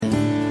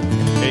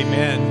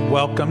Amen.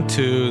 Welcome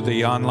to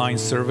the online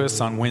service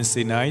on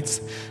Wednesday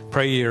nights.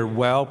 Pray you're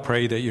well.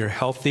 Pray that you're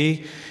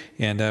healthy.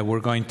 And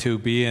we're going to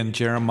be in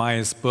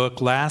Jeremiah's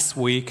book. Last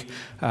week,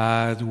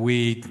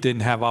 we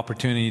didn't have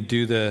opportunity to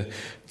do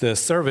the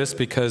service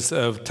because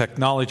of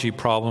technology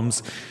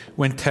problems.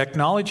 When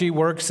technology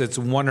works, it's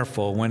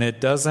wonderful. When it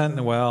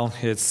doesn't, well,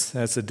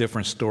 that's a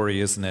different story,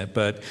 isn't it?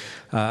 But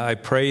I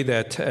pray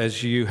that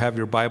as you have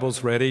your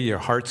Bibles ready, your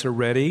hearts are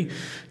ready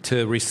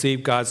to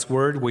receive God's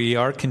Word. We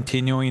are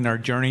continuing our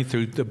journey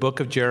through the book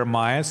of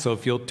Jeremiah. So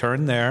if you'll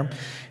turn there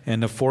in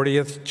the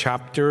 40th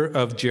chapter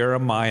of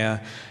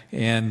Jeremiah,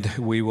 and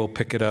we will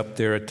pick it up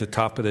there at the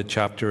top of the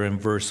chapter in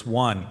verse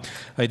 1.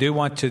 I do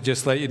want to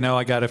just let you know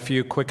I got a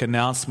few quick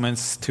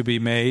announcements to be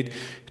made.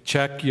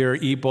 Check your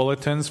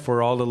e-bulletins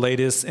for all the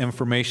latest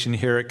information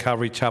here at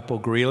Calvary Chapel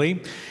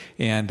Greeley.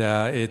 And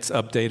it's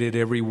updated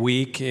every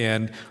week.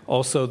 And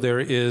also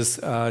there is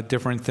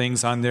different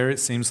things on there.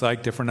 It seems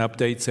like different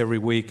updates every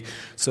week.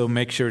 So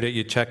make sure that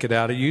you check it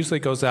out. It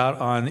usually goes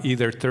out on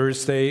either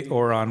Thursday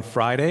or on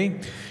Friday.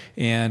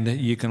 And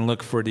you can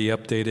look for the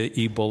updated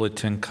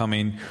e-bulletin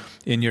coming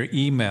in your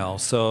email.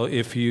 So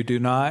if you do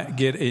not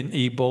get an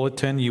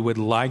e-bulletin, you would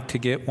like to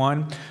get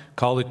one,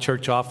 call the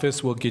church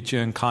office. We'll get you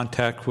in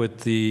contact with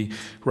the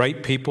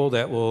right people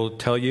that will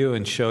tell you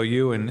and show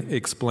you and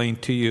explain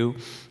to you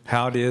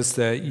how it is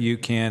that you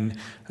can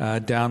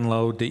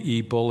download the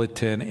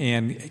e-bulletin.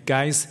 And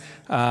guys,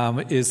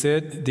 is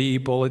it the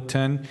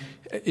e-bulletin?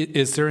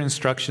 Is there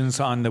instructions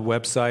on the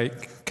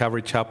website,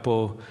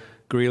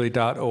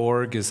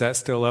 CalvaryChapelGreeley.org? Is that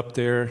still up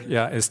there?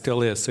 Yeah, it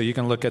still is. So you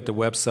can look at the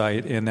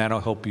website, and that'll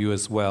help you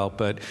as well.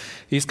 But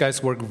these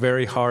guys work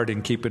very hard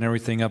in keeping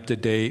everything up to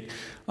date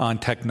on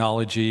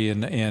technology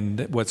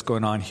and what's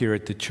going on here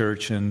at the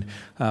church. And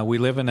we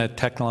live in a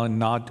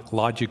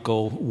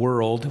technological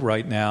world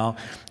right now,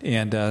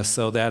 and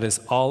so that is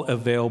all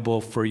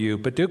available for you.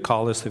 But do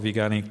call us if you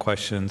got any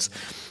questions.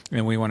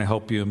 And we want to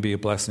help you and be a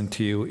blessing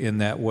to you in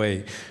that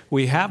way.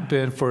 We have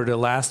been, for the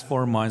last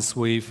 4 months,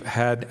 we've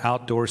had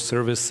outdoor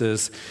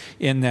services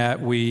in that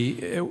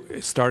we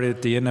started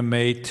at the end of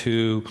May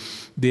to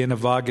the end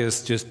of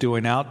August just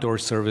doing outdoor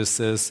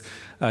services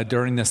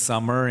during the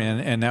summer.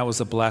 And that was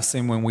a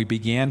blessing when we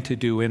began to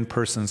do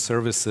in-person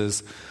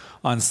services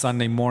on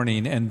Sunday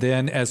morning. And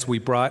then as we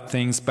brought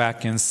things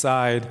back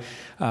inside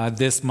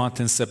this month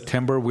in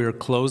September, we're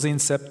closing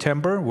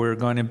September. We're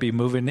going to be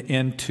moving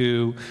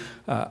into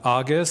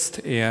August,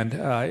 and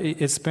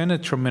it's been a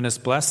tremendous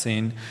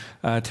blessing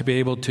to be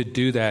able to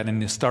do that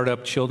and to start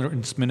up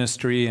children's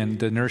ministry and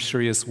the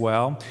nursery as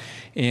well.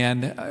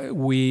 And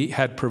we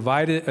had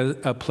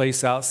provided a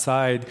place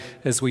outside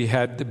as we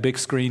had the big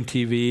screen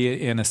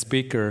TV and a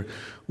speaker.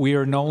 We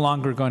are no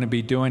longer going to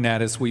be doing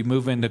that as we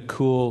move into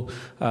cool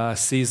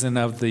season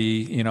of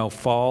the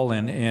fall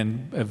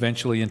and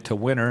eventually into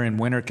winter. And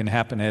winter can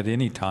happen at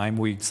any time.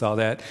 We saw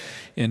that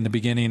in the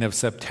beginning of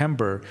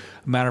September.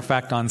 Matter of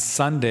fact, on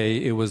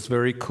Sunday, it was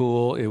very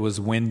cool. It was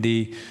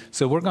windy.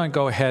 So we're going to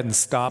go ahead and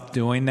stop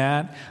doing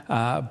that.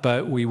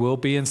 But we will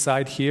be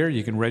inside here.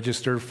 You can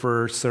register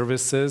for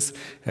services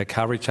at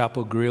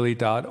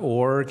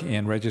CalvaryChapelGreeley.org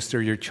and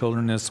register your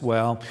children as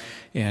well.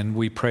 And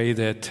we pray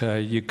that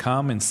you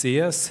come and see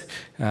us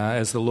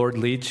as the Lord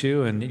leads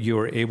you, and you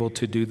are able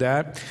to do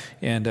that.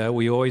 And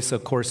we always,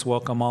 of course,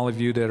 welcome all of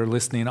you that are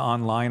listening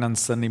online on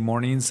Sunday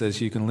mornings,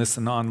 as you can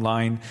listen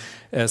online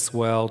as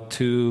well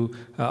to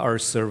our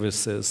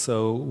services.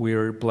 So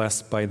we're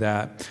blessed by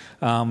that.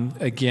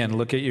 Again,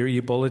 look at your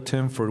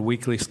e-bulletin for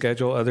weekly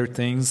schedule, other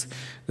things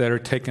that are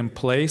taking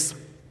place.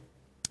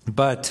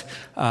 But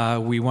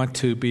we want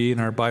to be in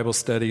our Bible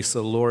study,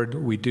 so Lord,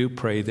 we do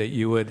pray that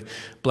you would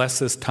bless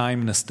this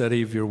time in the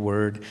study of your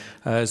word.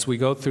 As we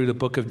go through the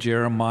book of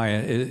Jeremiah,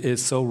 it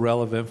is so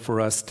relevant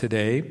for us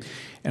today.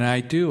 And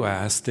I do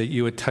ask that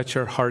you would touch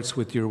our hearts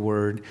with your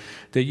word,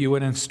 that you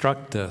would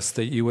instruct us,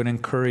 that you would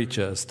encourage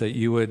us, that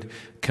you would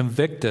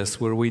convict us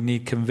where we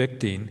need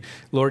convicting.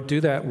 Lord, do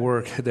that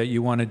work that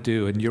you want to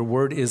do. And your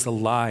word is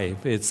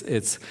alive.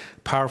 It's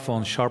powerful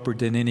and sharper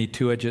than any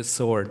two-edged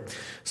sword.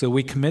 So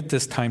we commit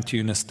this time to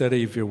you in the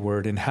study of your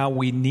word and how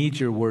we need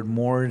your word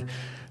more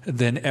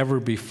than ever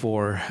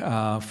before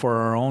for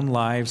our own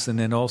lives and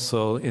then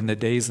also in the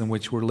days in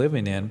which we're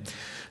living in.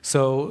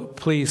 So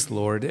please,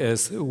 Lord,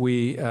 as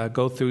we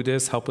go through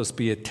this, help us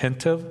be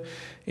attentive,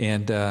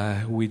 and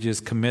we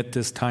just commit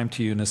this time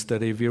to you in the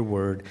study of your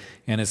word.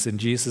 And it's in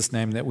Jesus'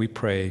 name that we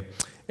pray.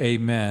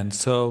 Amen.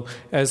 So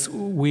as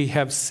we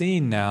have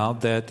seen now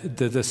that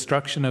the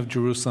destruction of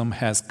Jerusalem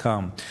has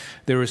come.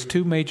 There was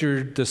two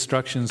major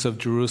destructions of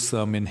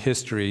Jerusalem in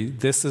history.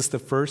 This is the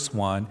first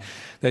one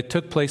that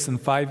took place in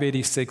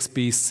 586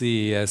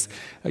 BC. As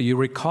you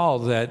recall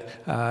that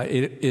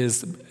it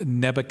is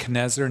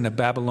Nebuchadnezzar and the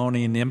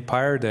Babylonian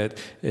Empire that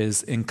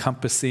is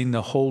encompassing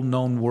the whole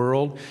known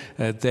world,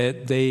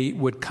 that they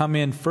would come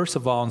in first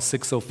of all in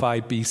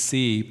 605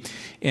 BC,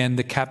 and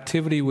the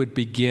captivity would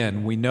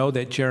begin. We know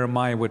that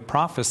Jeremiah would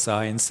prophesy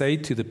and say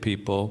to the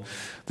people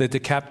that the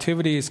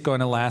captivity is going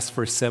to last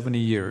for 70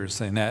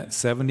 years. And at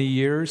 70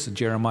 years,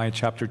 Jeremiah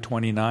chapter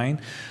 29,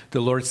 the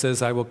Lord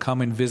says, I will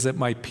come and visit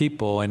my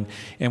people. And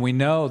we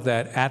know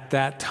that at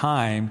that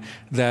time,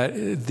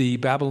 that the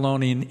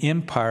Babylonian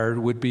Empire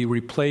would be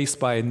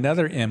replaced by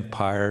another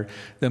empire,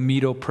 the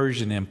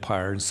Medo-Persian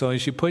Empire. And so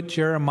as you put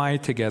Jeremiah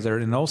together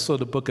and also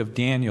the book of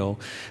Daniel,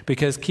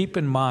 because keep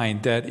in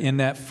mind that in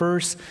that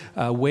first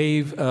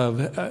wave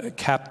of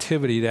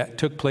captivity that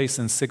took place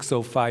in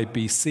 605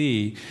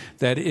 BC,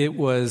 that it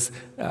was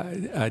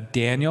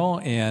Daniel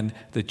and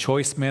the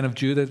choice men of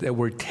Judah that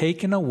were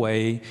taken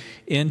away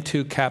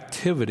into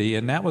captivity,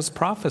 and that was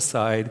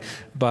prophesied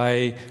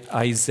by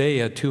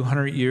Isaiah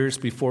 200 years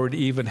before it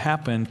even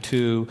happened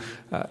to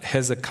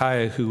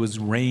Hezekiah, who was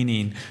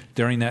reigning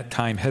during that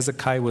time.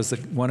 Hezekiah was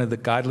one of the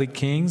godly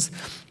kings,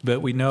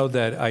 but we know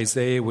that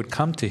Isaiah would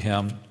come to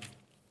him.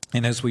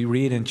 And as we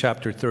read in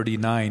chapter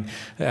 39,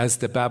 as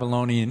the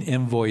Babylonian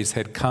envoys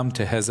had come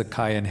to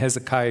Hezekiah, and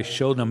Hezekiah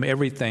showed them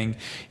everything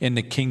in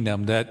the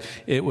kingdom, that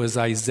it was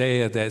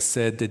Isaiah that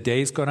said, the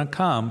day's going to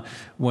come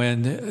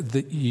when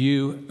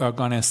you are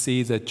going to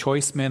see the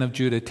choice men of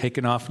Judah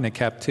taken off into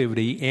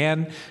captivity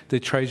and the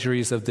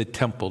treasuries of the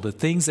temple, the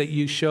things that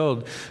you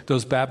showed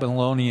those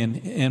Babylonian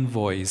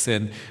envoys.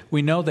 And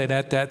we know that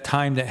at that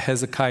time that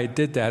Hezekiah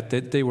did that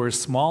they were a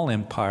small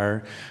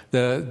empire.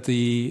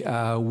 The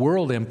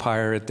world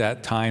empire at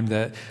that time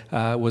that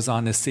was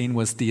on the scene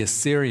was the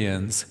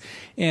Assyrians.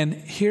 And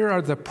here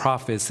are the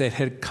prophets that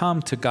had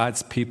come to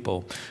God's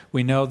people.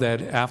 We know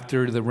that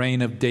after the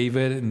reign of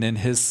David and then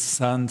his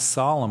son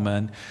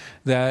Solomon,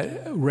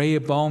 that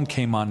Rehoboam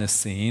came on the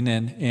scene,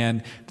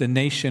 and the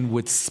nation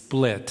would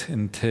split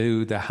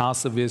into the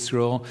house of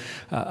Israel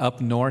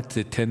up north,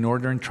 the 10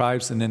 northern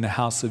tribes, and then the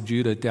house of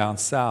Judah down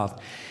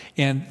south.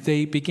 And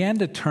they began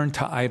to turn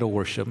to idol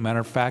worship. Matter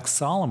of fact,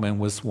 Solomon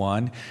was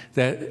one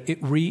that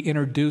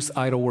reintroduced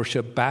idol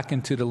worship back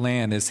into the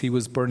land as he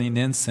was burning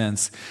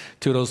incense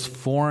to those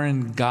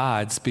foreign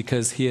gods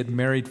because he had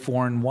married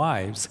foreign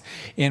wives.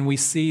 And we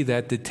see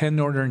that the 10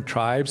 northern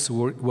tribes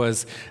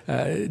was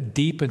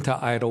deep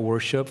into idol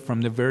worship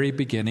from the very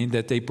beginning,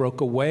 that they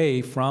broke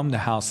away from the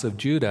house of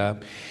Judah.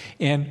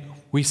 And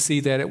we see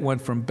that it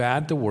went from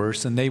bad to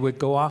worse, and they would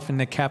go off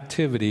into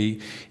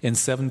captivity in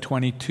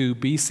 722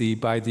 BC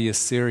by the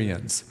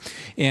Assyrians.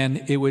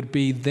 And it would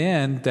be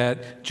then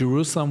that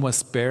Jerusalem was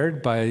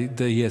spared by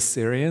the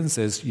Assyrians,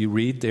 as you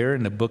read there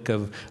in the book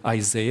of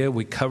Isaiah.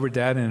 We covered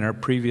that in our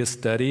previous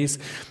studies.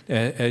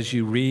 As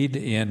you read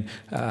in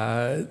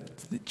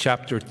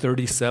chapter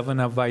 37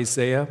 of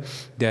Isaiah,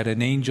 that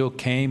an angel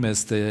came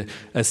as the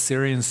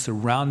Assyrians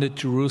surrounded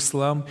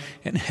Jerusalem,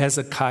 and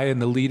Hezekiah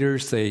and the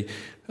leaders, they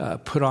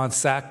put on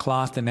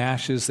sackcloth and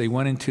ashes. They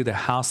went into the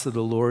house of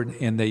the Lord,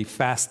 and they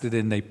fasted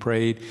and they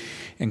prayed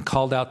and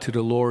called out to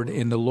the Lord.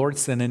 And the Lord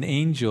sent an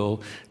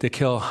angel to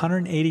kill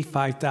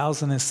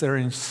 185,000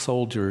 Assyrian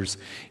soldiers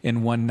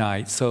in one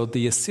night. So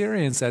the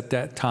Assyrians at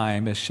that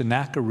time, as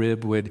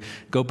Sennacherib would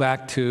go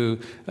back to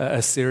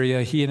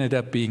Assyria, he ended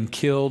up being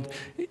killed.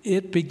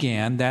 It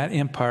began, that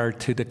empire,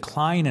 to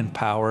decline in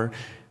power.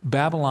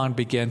 Babylon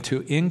began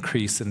to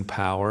increase in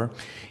power.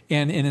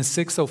 And in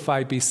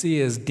 605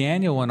 BC, as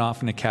Daniel went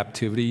off into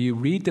captivity, you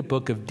read the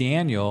book of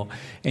Daniel,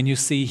 and you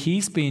see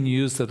he's being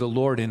used of the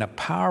Lord in a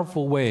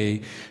powerful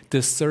way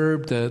to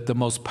serve the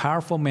most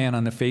powerful man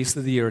on the face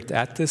of the earth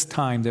at this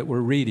time that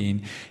we're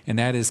reading, and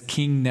that is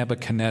King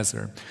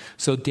Nebuchadnezzar.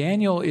 So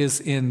Daniel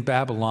is in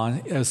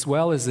Babylon, as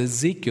well as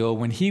Ezekiel,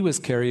 when he was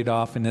carried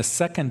off in the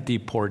second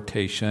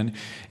deportation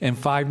in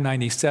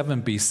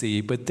 597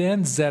 BC. But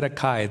then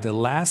Zedekiah, the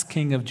last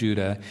king of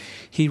Judah,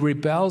 he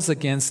rebels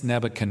against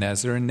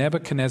Nebuchadnezzar, and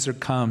Nebuchadnezzar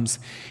comes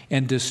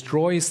and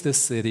destroys the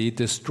city,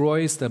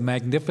 destroys the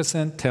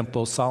magnificent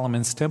temple,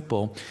 Solomon's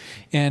temple.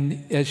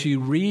 And as you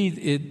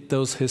read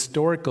those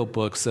historical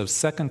books of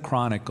 2nd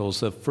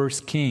Chronicles, of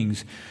 1st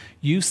Kings,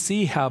 you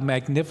see how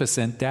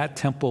magnificent that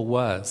temple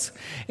was.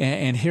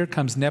 And here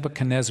comes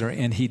Nebuchadnezzar,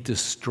 and he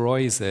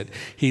destroys it.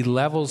 He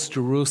levels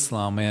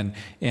Jerusalem,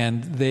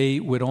 and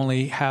they would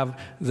only have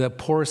the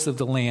poorest of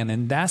the land.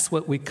 And that's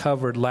what we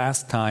covered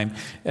last time,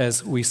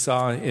 as we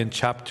saw in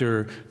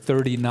chapter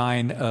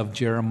 39 of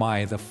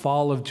Jeremiah, the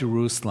fall of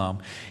Jerusalem.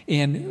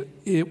 And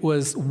it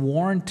was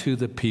warned to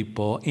the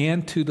people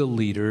and to the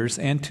leaders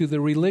and to the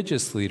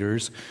religious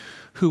leaders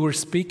who were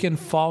speaking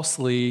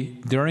falsely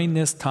during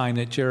this time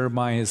that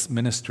Jeremiah is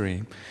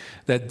ministering,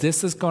 that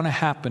this is going to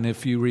happen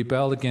if you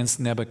rebel against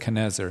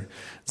Nebuchadnezzar.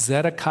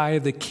 Zedekiah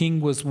the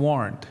king was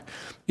warned.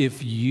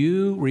 If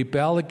you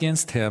rebel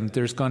against him,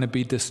 there's going to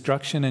be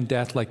destruction and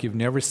death like you've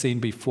never seen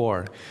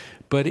before.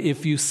 But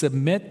if you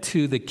submit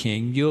to the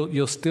king,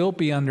 you'll still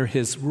be under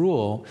his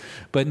rule,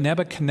 but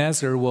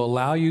Nebuchadnezzar will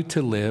allow you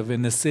to live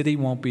and the city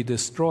won't be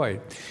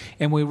destroyed.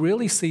 And we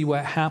really see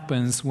what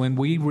happens when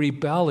we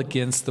rebel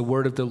against the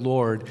word of the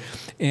Lord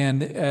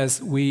and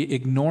as we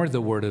ignore the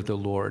word of the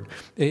Lord.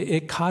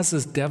 It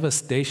causes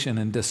devastation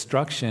and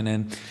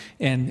destruction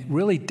and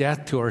really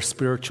death to our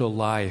spiritual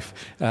life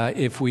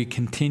if we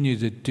continue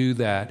to do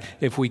that,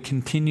 if we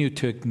continue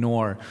to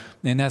ignore.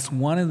 And that's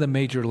one of the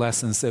major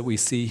lessons that we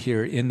see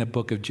here in the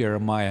book of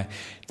Jeremiah.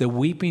 The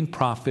weeping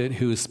prophet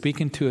who is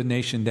speaking to a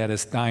nation that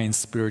is dying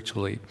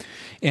spiritually.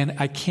 And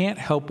I can't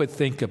help but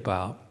think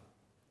about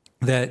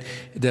that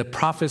the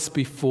prophets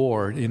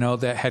before,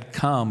 that had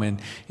come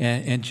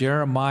and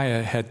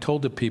Jeremiah had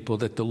told the people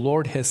that the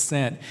Lord has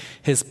sent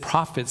his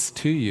prophets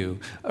to you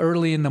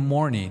early in the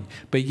morning,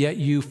 but yet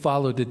you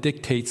follow the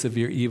dictates of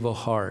your evil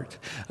heart.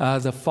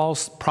 The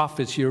false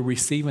prophets, you're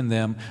receiving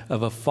them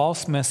of a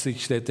false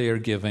message that they are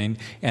giving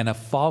and a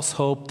false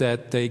hope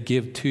that they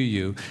give to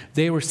you.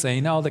 They were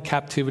saying, the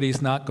captivity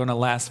is not going to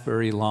last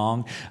very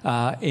long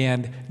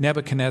and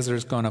Nebuchadnezzar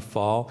is going to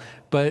fall.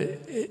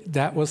 But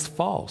that was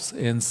false.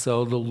 And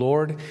so the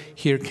Lord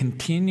here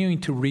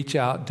continuing to reach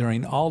out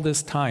during all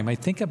this time. I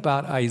think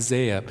about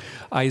Isaiah.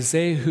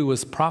 Isaiah, who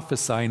was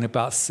prophesying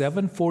about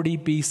 740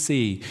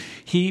 BC.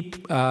 He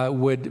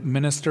would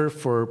minister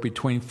for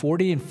between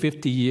 40 and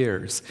 50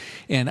 years.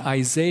 And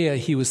Isaiah,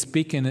 he was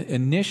speaking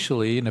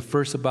initially in the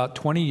first about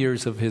 20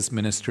 years of his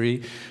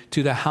ministry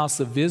to the house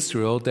of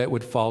Israel that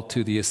would fall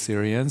to the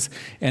Assyrians.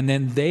 And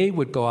then they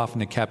would go off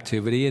into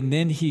captivity. And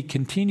then he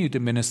continued to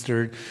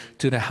minister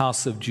to the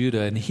house of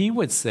Judah. And he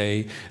would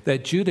say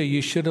that Judah,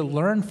 you should have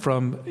learned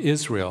from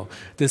Israel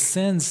the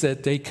sins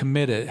that they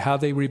committed, how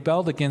they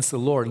rebelled against the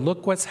Lord.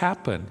 Look what's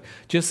happened,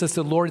 just as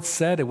the Lord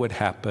said it would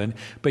happen,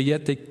 but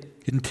yet they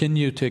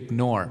continue to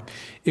ignore.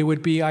 It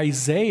would be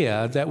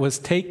Isaiah that was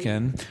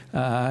taken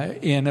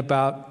in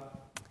about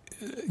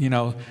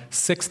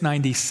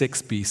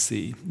 696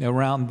 BC,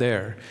 around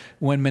there,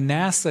 when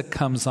Manasseh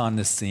comes on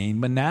the scene.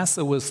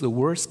 Manasseh was the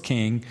worst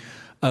king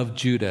of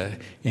Judah,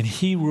 and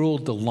he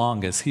ruled the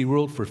longest. He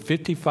ruled for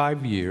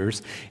 55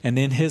 years, and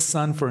then his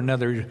son for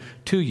another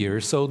 2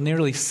 years. So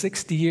nearly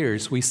 60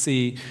 years, we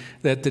see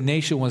that the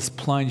nation was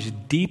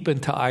plunged deep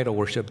into idol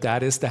worship.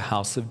 That is the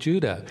house of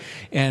Judah.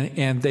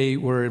 And they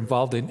were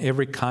involved in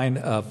every kind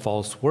of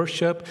false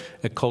worship,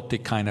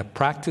 occultic kind of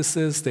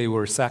practices. They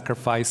were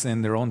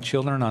sacrificing their own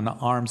children on the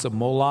arms of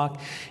Moloch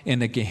in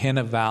the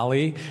Gehenna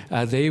Valley.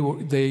 They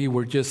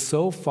were just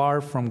so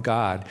far from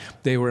God.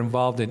 They were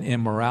involved in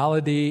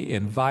immorality,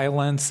 in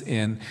violence,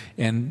 and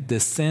the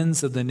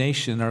sins of the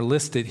nation are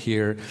listed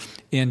here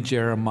in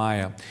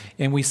Jeremiah.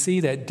 And we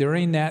see that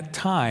during that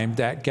time,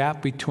 that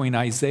gap between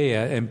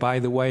Isaiah, and by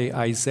the way,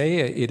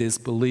 Isaiah, it is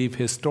believed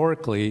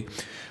historically,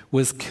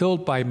 was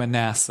killed by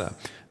Manasseh.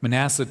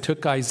 Manasseh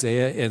took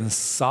Isaiah and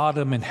sawed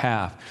him in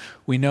half.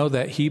 We know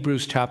that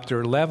Hebrews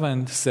chapter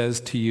 11 says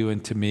to you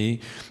and to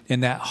me in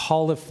that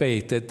hall of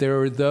faith that there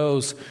are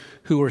those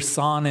who were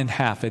sawn in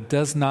half. It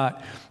does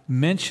not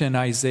mention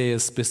Isaiah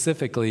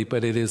specifically,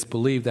 but it is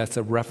believed that's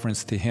a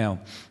reference to him.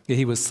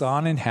 He was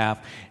sawn in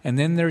half, and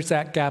then there's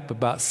that gap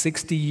about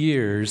 60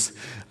 years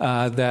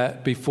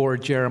that before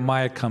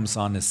Jeremiah comes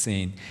on the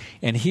scene.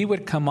 And he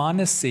would come on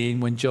the scene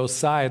when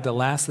Josiah, the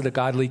last of the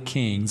godly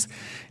kings,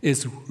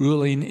 is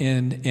ruling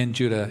in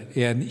Judah,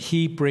 and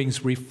he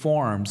brings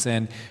reforms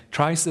and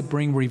tries to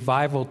bring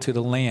revival to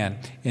the land.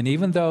 And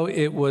even though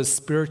it was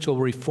spiritual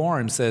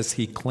reforms, as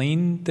he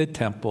cleaned the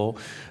temple,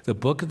 the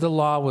book of the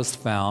law was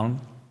found,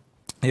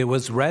 it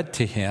was read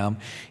to him,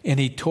 and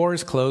he tore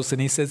his clothes,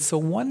 and he said, "So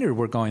wonder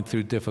we're going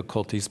through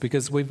difficulties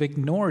because we've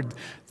ignored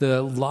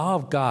the law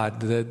of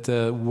God,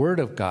 the word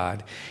of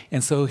God."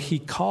 And so he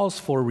calls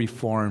for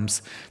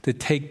reforms to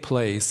take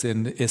place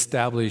and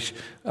establish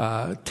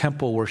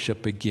temple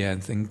worship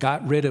again, and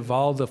got rid of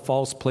all the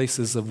false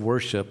places of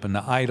worship and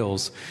the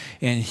idols,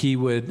 and he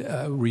would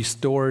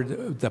restore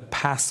the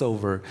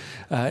Passover.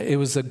 It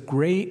was a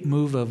great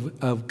move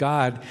of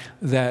God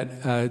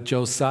that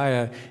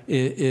Josiah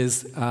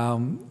is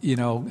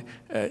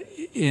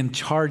in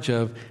charge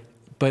of,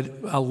 but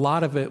a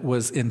lot of it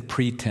was in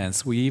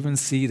pretense. We even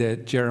see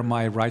that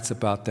Jeremiah writes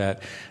about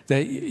that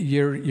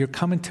you're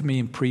coming to me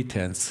in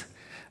pretense.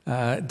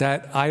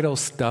 That idol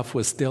stuff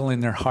was still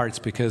in their hearts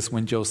because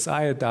when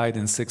Josiah died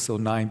in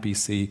 609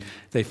 BC,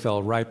 they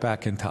fell right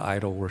back into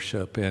idol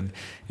worship. And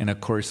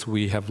of course,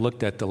 we have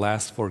looked at the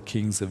last 4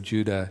 kings of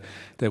Judah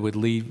that would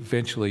lead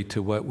eventually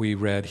to what we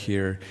read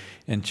here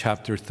in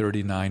chapter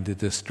 39, the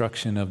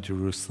destruction of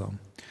Jerusalem.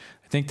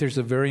 I think there's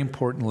a very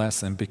important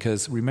lesson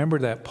because remember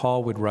that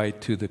Paul would write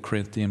to the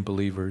Corinthian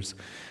believers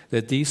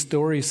that these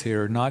stories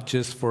here are not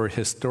just for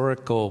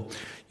historical,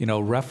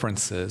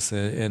 references,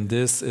 and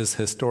this is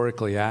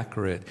historically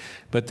accurate,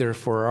 but they're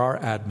for our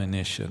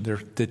admonition. They're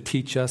to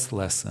teach us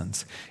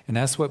lessons. And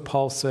that's what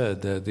Paul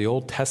said. The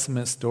Old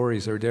Testament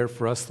stories are there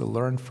for us to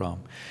learn from.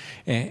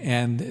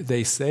 And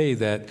they say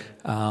that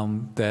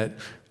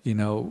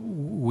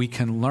we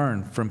can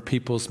learn from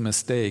people's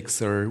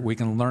mistakes, or we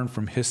can learn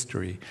from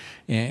history.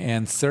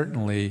 And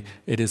certainly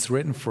it is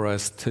written for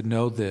us to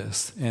know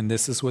this. And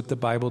this is what the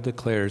Bible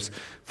declares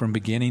from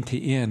beginning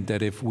to end,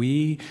 that if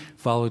we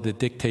follow the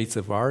dictates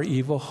of our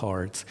evil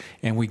hearts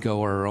and we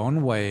go our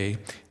own way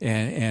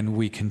and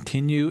we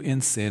continue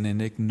in sin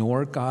and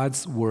ignore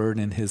God's word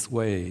and his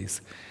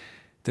ways,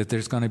 that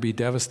there's going to be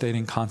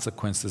devastating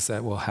consequences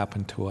that will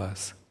happen to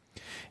us.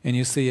 And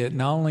you see, it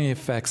not only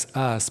affects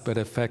us, but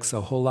affects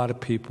a whole lot of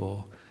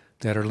people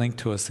that are linked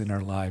to us in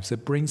our lives.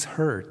 It brings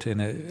hurt,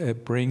 and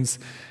it brings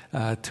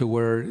to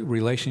where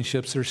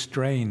relationships are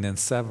strained and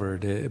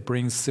severed. It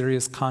brings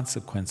serious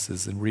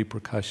consequences and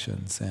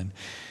repercussions, and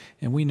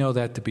we know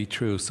that to be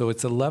true. So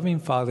it's a loving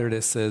Father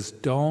that says,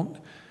 don't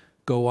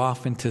go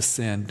off into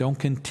sin. Don't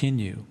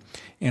continue.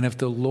 And if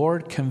the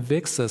Lord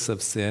convicts us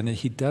of sin,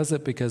 he does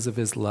it because of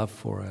his love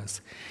for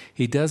us.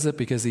 He does it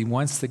because he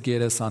wants to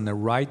get us on the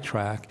right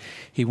track.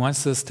 He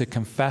wants us to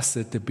confess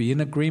it, to be in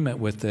agreement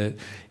with it.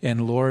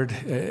 And Lord,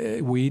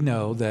 we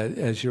know that,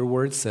 as your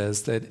word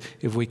says, that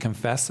if we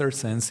confess our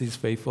sins, he's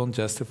faithful and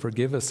just to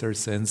forgive us our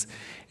sins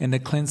and to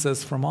cleanse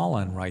us from all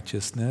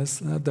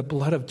unrighteousness. The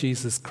blood of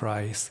Jesus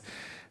Christ,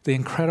 the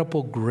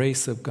incredible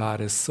grace of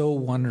God is so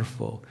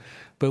wonderful.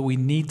 But we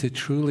need to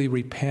truly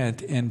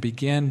repent and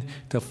begin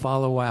to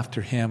follow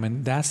after him.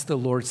 And that's the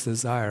Lord's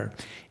desire.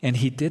 And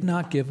he did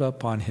not give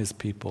up on his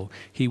people.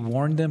 He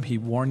warned them.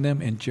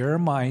 And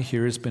Jeremiah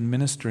here has been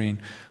ministering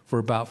for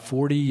about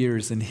 40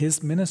 years. And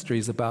his ministry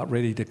is about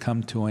ready to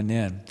come to an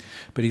end.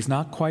 But he's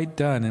not quite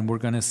done. And we're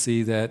going to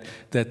see that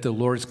the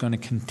Lord's going to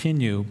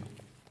continue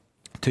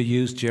to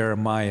use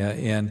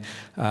Jeremiah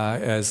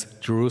as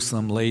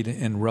Jerusalem laid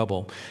in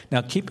rubble.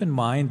 Now, keep in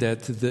mind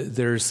that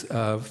there's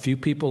few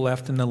people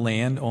left in the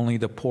land. Only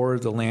the poor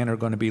of the land are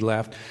going to be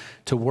left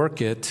to work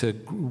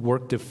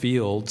the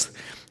fields,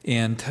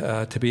 and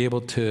to be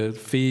able to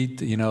feed,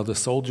 the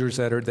soldiers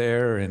that are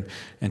there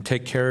and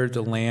take care of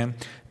the land.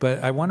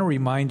 But I want to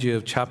remind you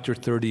of chapter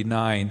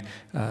 39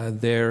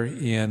 there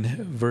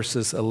in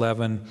verses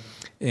 11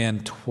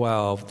 and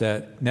 12,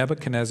 that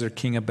Nebuchadnezzar,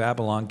 king of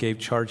Babylon, gave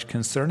charge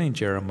concerning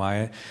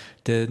Jeremiah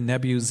to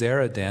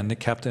Nebuzaradan, the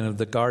captain of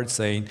the guard,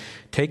 saying,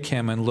 "Take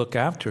him and look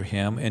after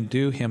him, and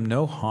do him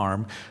no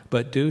harm,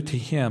 but do to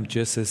him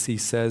just as he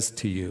says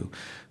to you."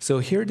 So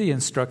here the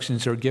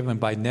instructions are given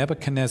by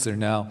Nebuchadnezzar.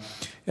 Now,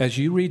 as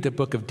you read the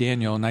book of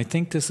Daniel, and I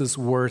think this is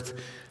worth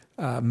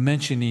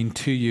mentioning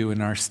to you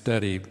in our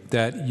study,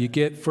 that you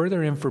get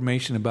further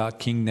information about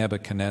King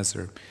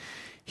Nebuchadnezzar.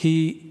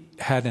 He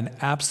had an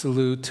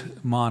absolute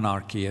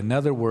monarchy. In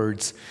other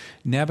words,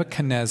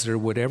 Nebuchadnezzar,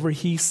 whatever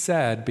he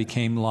said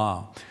became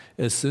law.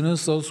 As soon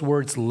as those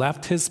words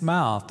left his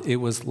mouth, it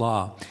was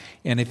law.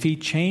 And if he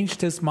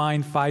changed his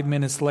mind 5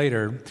 minutes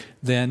later,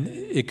 then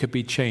it could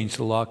be changed.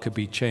 The law could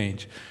be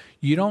changed.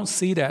 You don't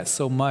see that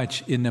so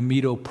much in the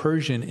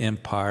Medo-Persian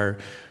Empire,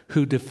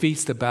 who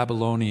defeats the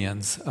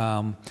Babylonians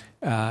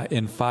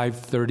in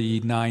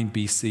 539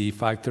 BC,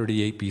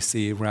 538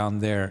 BC, around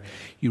there.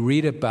 You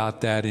read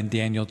about that in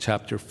Daniel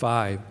chapter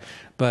 5.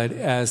 But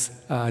as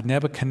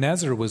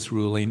Nebuchadnezzar was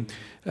ruling,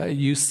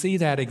 you see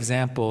that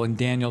example in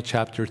Daniel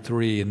chapter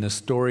 3 in the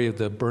story of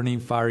the burning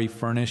fiery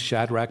furnace,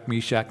 Shadrach,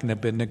 Meshach, and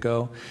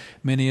Abednego.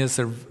 Many of us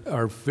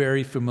are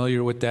very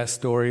familiar with that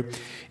story.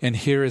 And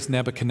here is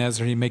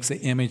Nebuchadnezzar. He makes an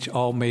image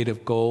all made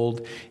of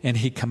gold, and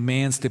he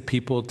commands the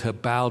people to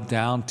bow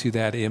down to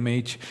that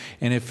image.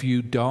 And if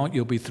you don't,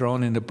 you'll be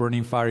thrown in the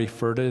burning fiery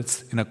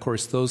furnace. And of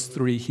course, those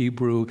 3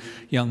 Hebrew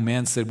young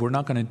men said, "We're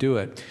not going to do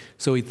it."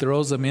 So he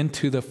throws them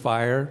into the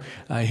fire.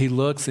 He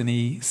looks and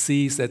he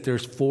sees that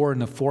there's 4,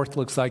 and the 4th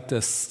looks like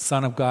the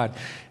Son of God.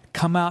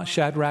 "Come out,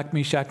 Shadrach,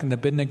 Meshach, and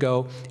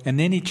Abednego." And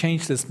then he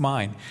changed his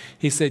mind.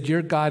 He said,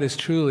 "Your God is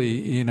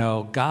truly,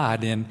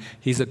 God, and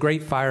he's a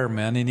great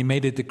fireman." And he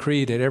made a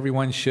decree that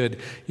everyone should,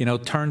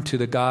 turn to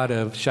the God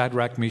of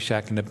Shadrach,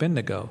 Meshach, and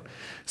Abednego.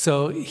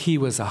 So he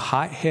was a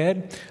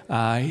hothead.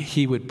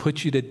 He would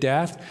put you to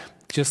death.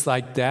 Just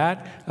like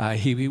that,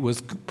 he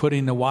was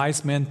putting the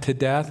wise men to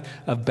death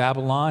of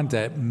Babylon.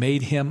 That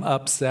made him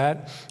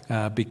upset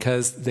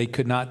because they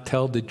could not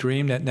tell the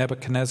dream that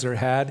Nebuchadnezzar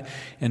had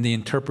and the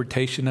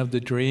interpretation of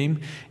the dream.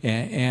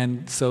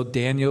 And so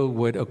Daniel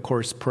would, of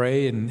course,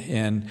 pray,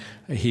 and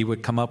he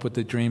would come up with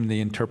the dream,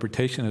 the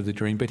interpretation of the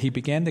dream. But he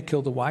began to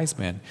kill the wise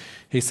men.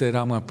 He said,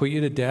 "I'm going to put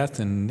you to death,"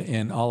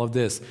 and all of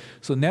this.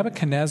 So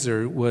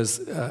Nebuchadnezzar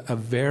was a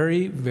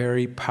very,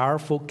 very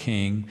powerful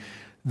king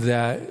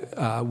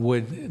that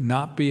would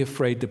not be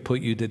afraid to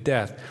put you to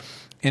death.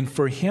 And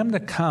for him to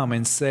come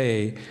and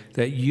say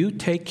that you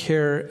take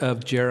care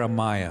of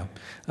Jeremiah,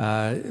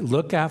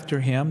 look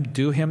after him,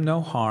 do him no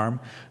harm,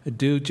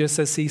 do just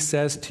as he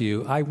says to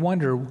you, I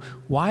wonder,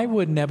 why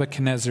would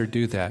Nebuchadnezzar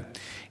do that?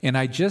 And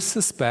I just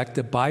suspect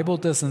the Bible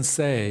doesn't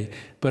say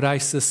but I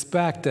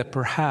suspect that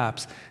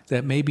perhaps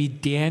that maybe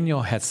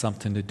Daniel had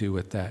something to do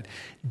with that.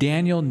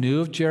 Daniel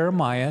knew of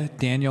Jeremiah.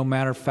 Daniel,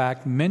 matter of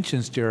fact,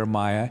 mentions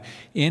Jeremiah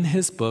in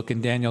his book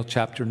in Daniel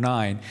chapter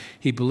 9.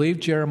 He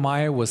believed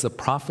Jeremiah was a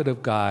prophet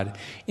of God,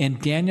 and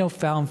Daniel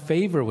found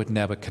favor with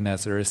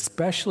Nebuchadnezzar.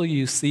 Especially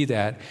you see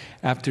that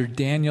after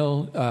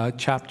Daniel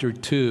chapter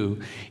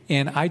 2.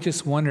 And I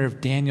just wonder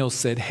if Daniel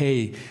said,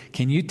 hey,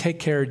 can you take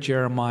care of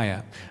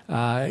Jeremiah?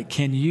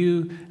 Can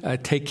you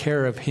take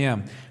care of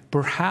him?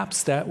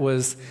 Perhaps that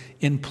was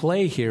in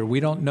play here. We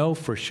don't know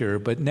for sure,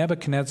 but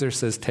Nebuchadnezzar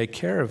says, take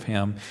care of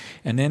him.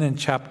 And then in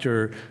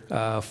chapter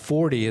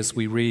 40, as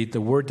we read,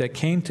 the word that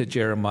came to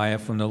Jeremiah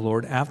from the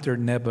Lord after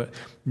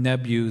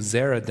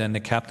Nebuzaradan, the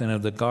captain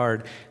of the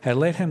guard, had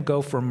let him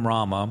go from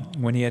Ramah,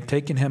 when he had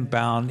taken him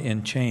bound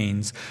in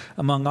chains,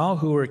 among all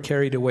who were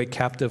carried away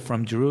captive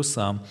from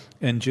Jerusalem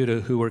and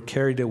Judah, who were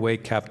carried away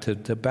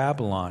captive to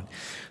Babylon.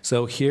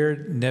 So here,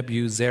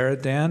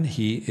 Nebuzaradan,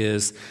 he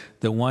is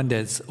the one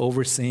that's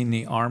overseeing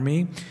the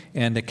army,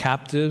 and the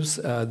captives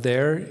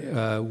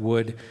there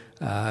would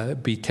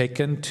be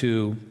taken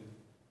to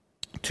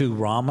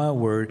Ramah,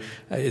 where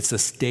it's a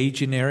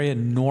staging area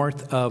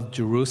north of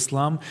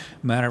Jerusalem.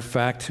 Matter of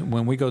fact,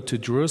 when we go to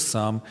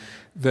Jerusalem,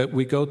 that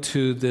we go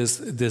to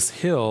this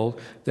hill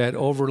that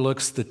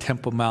overlooks the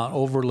Temple Mount,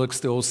 overlooks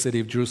the old city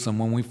of Jerusalem.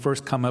 When we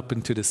first come up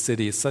into the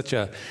city, it's such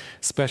a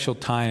special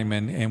time,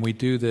 and we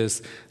do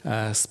this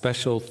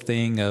special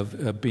thing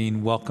of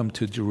being welcome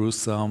to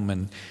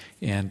Jerusalem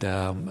and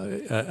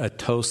a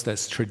toast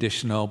that's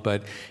traditional,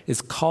 but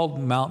it's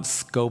called Mount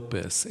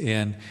Scopus,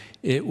 and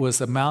it was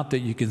a mount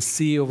that you can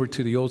see over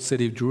to the old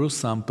city of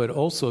Jerusalem, but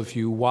also if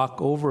you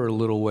walk over a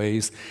little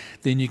ways,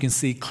 then you can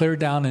see clear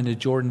down in the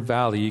Jordan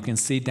Valley. You can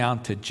see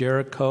down to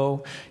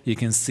Jericho, you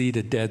can see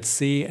the Dead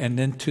Sea, and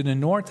then to the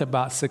north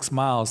about 6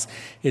 miles,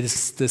 it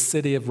is the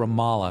city of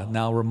Ramallah.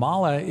 Now,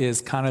 Ramallah is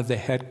kind of the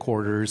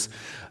headquarters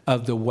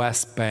of the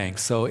West Bank.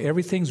 So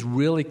everything's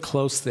really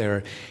close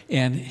there.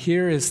 And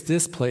here is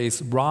this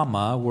place,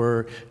 Ramah,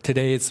 where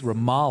today it's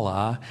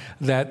Ramallah,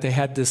 that they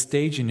had this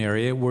staging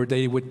area where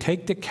they would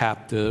take the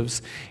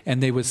captives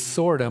and they would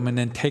sort them and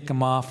then take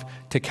them off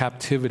to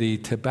captivity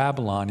to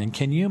Babylon. And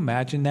can you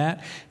imagine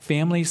that?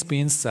 Families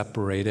being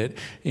separated,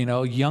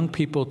 young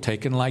people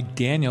taken, like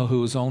Daniel,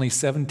 who was only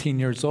 17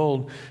 years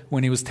old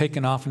when he was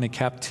taken off into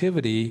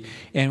captivity.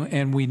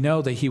 And we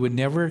know that he would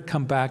never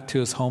come back to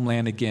his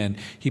homeland again.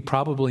 He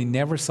probably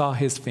never saw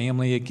his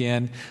family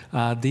again.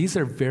 These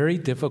are very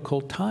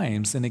difficult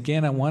times. And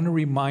again, I want to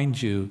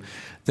remind you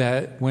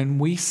that when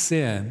we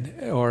sin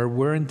or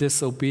we're in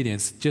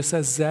disobedience, just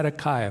as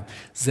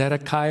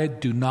Zedekiah,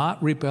 do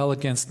not rebel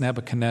against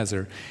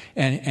Nebuchadnezzar,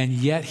 and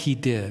yet he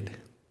did.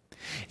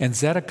 And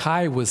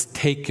Zedekiah was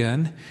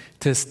taken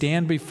to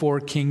stand before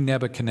King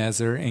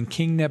Nebuchadnezzar, and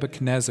King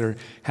Nebuchadnezzar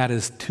had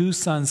his 2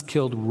 sons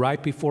killed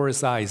right before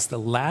his eyes. The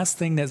last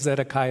thing that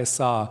Zedekiah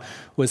saw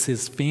was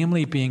his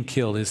family being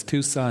killed, his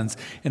 2 sons,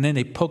 and then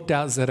they poked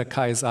out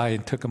Zedekiah's eye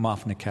and took him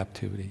off into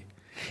captivity.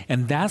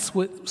 And that's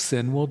what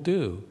sin will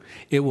do.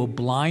 It will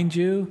blind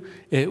you,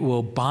 it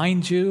will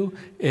bind you,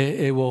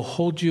 it will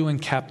hold you in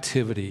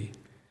captivity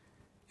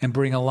and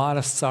bring a lot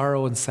of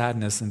sorrow and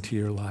sadness into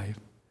your life.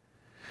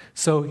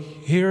 So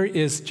here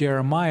is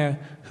Jeremiah,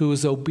 who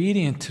is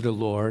obedient to the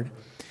Lord,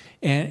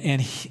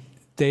 and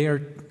they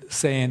are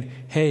saying,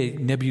 hey,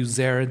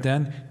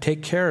 Nebuzaradan,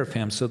 take care of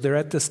him. So they're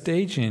at the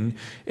staging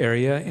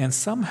area, and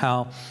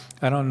somehow,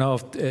 I don't know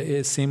if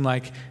it seemed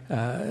like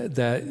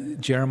that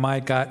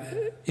Jeremiah got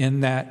in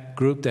that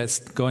group that's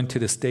going to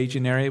the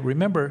staging area.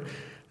 Remember,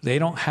 they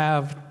don't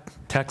have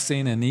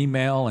texting and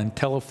email and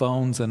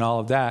telephones and all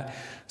of that.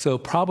 So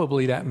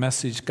probably that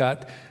message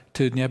got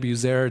to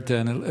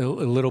Nebuzaradan a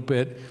little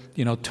bit,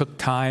 took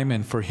time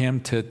and for him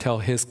to tell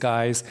his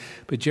guys.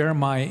 But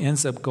Jeremiah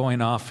ends up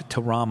going off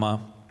to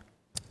Ramah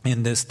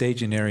in this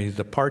staging area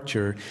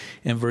departure.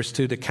 In verse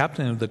 2, the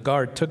captain of the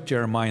guard took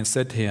Jeremiah and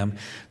said to him,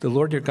 the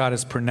Lord your God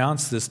has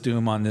pronounced this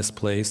doom on this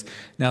place.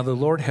 Now the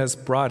Lord has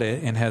brought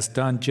it and has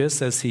done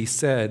just as he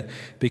said,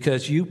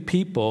 because you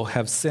people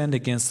have sinned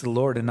against the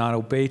Lord and not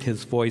obeyed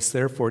his voice.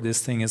 Therefore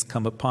this thing has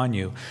come upon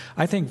you.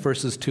 I think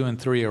verses 2 and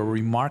 3 are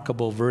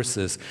remarkable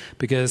verses,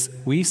 because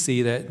we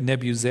see that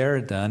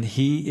Nebuzaradan,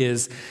 he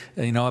is,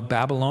 a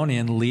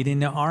Babylonian leading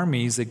the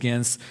armies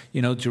against,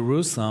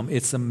 Jerusalem.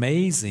 It's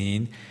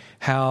amazing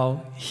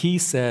how he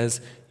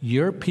says,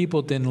 your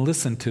people didn't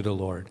listen to the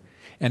Lord.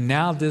 And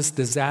now this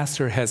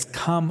disaster has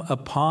come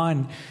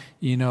upon,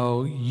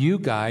 you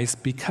guys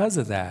because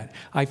of that.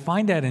 I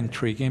find that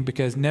intriguing,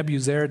 because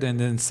Nebuzaradan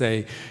didn't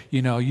say,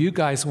 you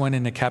guys went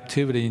into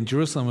captivity and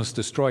Jerusalem was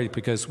destroyed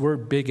because we're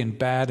big and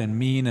bad and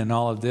mean and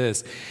all of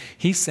this.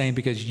 He's saying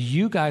because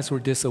you guys were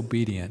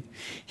disobedient.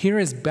 Here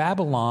is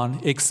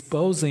Babylon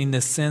exposing the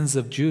sins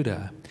of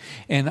Judah.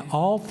 And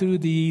all through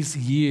these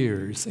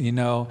years,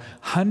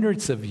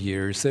 hundreds of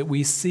years, that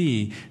we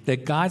see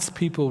that God's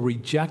people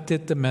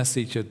rejected the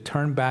message of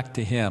turn back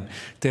to him,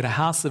 to the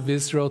house of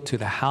Israel, to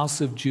the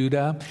house of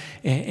Judah.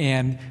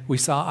 And we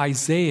saw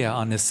Isaiah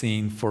on the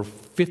scene for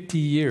 50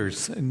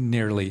 years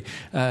nearly.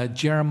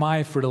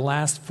 Jeremiah for the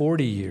last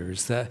 40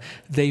 years.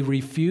 They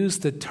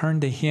refused to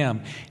turn to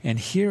him. And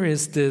here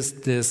is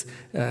this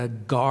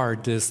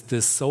guard,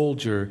 this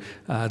soldier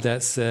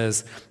that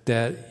says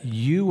that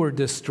you were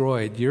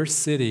destroyed, your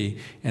city,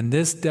 and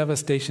this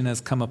devastation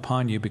has come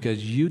upon you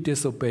because you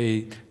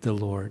disobeyed the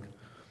Lord.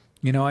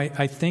 You know,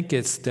 I think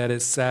it's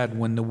sad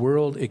when the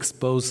world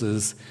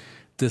exposes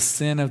the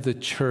sin of the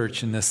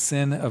church and the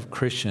sin of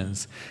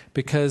Christians.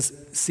 Because,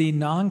 see,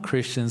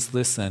 non-Christians,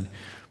 listen,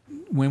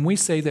 when we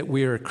say that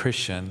we are a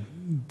Christian,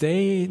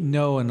 they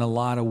know in a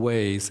lot of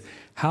ways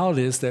how it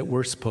is that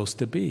we're supposed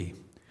to be.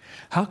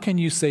 How can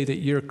you say that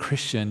you're a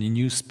Christian and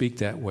you speak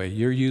that way?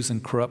 You're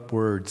using corrupt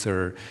words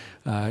or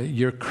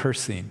you're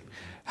cursing.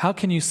 How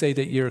can you say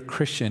that you're a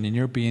Christian and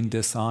you're being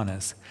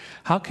dishonest?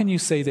 How can you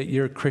say that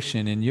you're a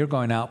Christian and you're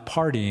going out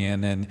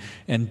partying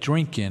and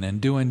drinking and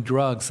doing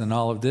drugs and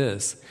all of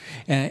this?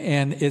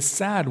 And it's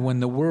sad when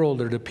the world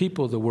or the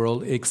people of the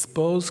world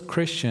expose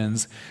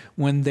Christians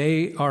when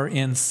they are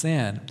in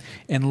sin.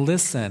 And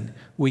listen,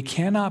 we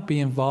cannot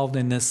be involved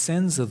in the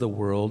sins of the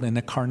world and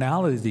the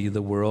carnality of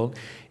the world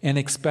and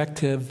expect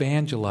to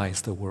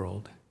evangelize the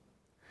world.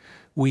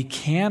 We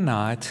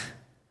cannot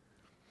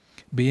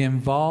be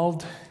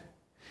involved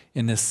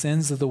in the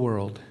sins of the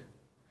world,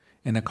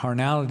 in the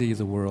carnality of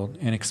the world,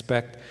 and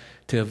expect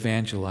to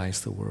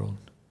evangelize the world.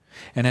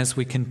 And as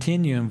we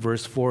continue in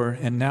verse 4,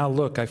 and now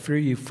look, I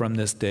free you from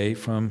this day,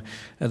 from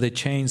the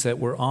chains that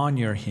were on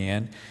your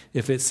hand.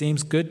 If it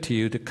seems good to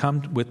you to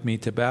come with me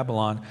to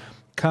Babylon,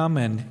 come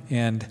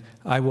and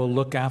I will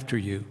look after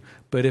you.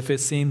 But if it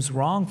seems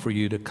wrong for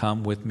you to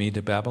come with me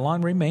to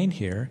Babylon, remain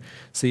here.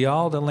 See,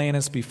 all the land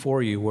is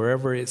before you,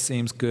 wherever it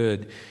seems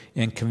good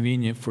and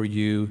convenient for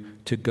you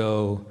to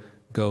go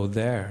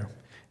there.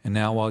 And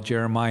now while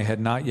Jeremiah had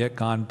not yet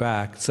gone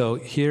back, so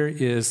here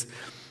is,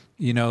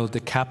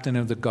 the captain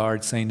of the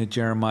guard saying to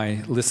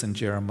Jeremiah, listen,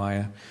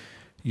 Jeremiah,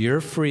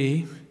 you're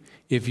free.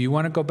 If you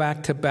want to go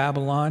back to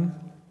Babylon,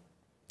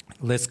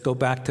 let's go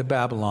back to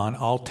Babylon.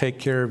 I'll take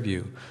care of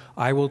you.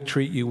 I will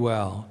treat you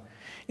well.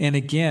 And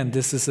again,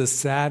 this is a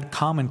sad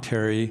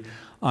commentary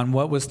on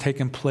what was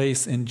taking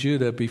place in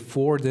Judah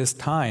before this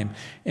time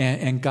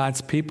and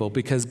God's people,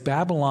 because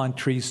Babylon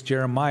treats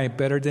Jeremiah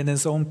better than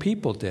his own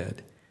people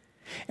did.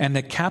 And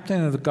the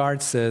captain of the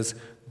guard says,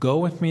 go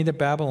with me to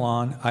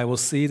Babylon. I will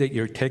see that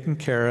you're taken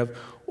care of.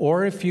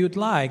 Or if you'd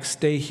like,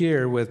 stay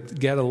here with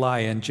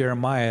Gedaliah and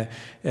Jeremiah,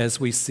 as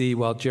we see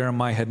while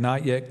Jeremiah had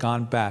not yet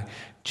gone back.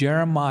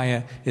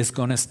 Jeremiah is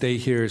going to stay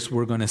here, as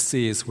we're going to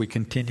see as we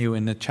continue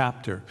in the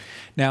chapter.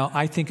 Now,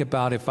 I think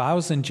about if I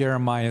was in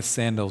Jeremiah's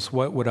sandals,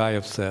 what would I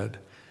have said?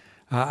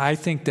 I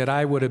think that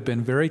I would have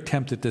been very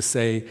tempted to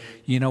say,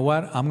 you know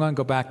what, I'm going to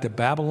go back to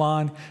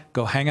Babylon,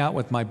 go hang out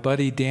with my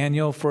buddy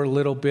Daniel for a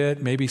little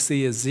bit, maybe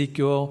see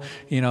Ezekiel,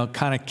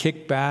 kind of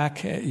kick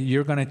back.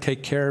 You're going to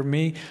take care of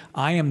me.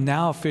 I am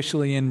now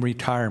officially in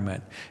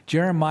retirement.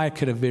 Jeremiah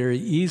could have very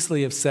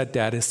easily have said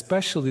that,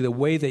 especially the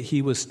way that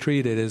he was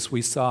treated, as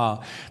we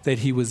saw, that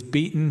he was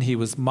beaten, he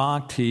was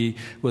mocked, he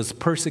was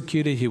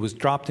persecuted, he was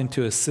dropped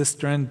into a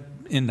cistern,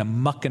 in the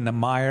muck and the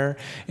mire,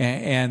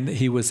 and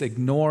he was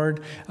ignored.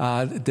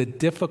 The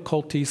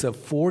difficulties of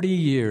 40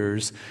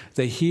 years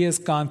that he has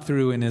gone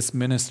through in his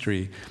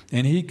ministry.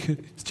 And he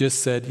just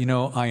said,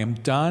 I am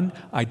done.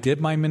 I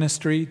did my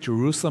ministry.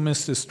 Jerusalem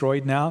is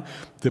destroyed now.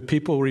 The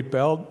people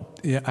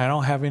rebelled. I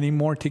don't have any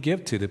more to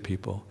give to the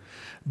people.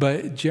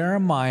 But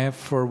Jeremiah,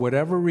 for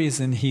whatever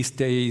reason, he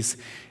stays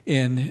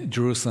in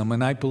Jerusalem.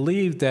 And I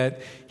believe that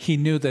he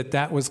knew that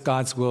that was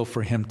God's will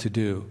for him to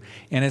do.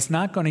 And it's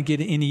not going to get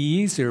any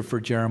easier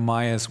for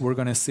Jeremiah, as we're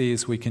going to see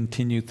as we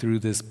continue through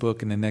this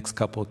book in the next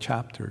couple of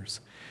chapters.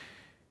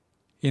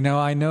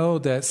 I know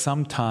that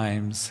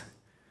sometimes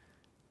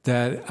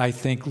that I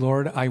think,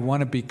 Lord, I want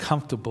to be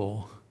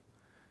comfortable.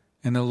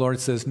 And the Lord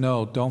says,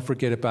 no, don't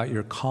forget about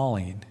your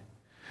calling.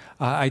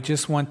 I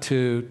just want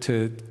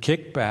to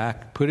kick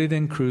back, put it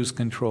in cruise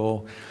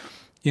control.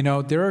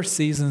 There are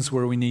seasons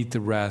where we need to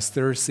rest.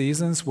 There are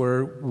seasons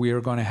where we are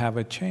going to have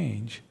a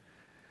change.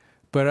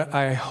 But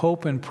I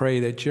hope and pray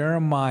that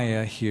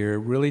Jeremiah here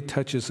really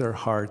touches our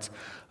hearts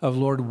of,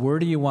 Lord, where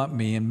do you want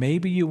me? And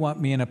maybe you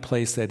want me in a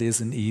place that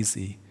isn't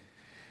easy.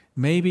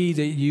 Maybe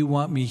that you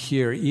want me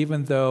here,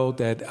 even though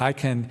that I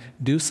can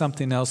do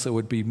something else that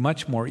would be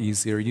much more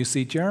easier. You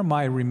see,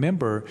 Jeremiah,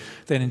 remember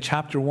that in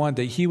chapter 1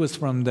 that he was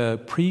from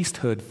the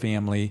priesthood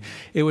family.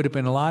 It would have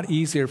been a lot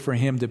easier for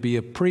him to be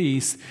a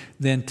priest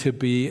than to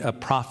be a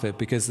prophet,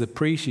 because the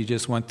priest, you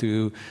just went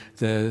through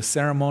the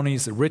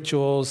ceremonies, the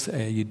rituals,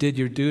 you did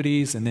your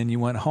duties, and then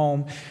you went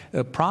home.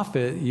 A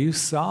prophet, you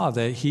saw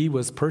that he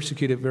was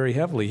persecuted very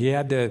heavily. He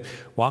had to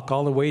walk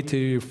all the way to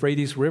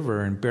Euphrates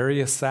River and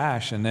bury a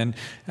sash, and then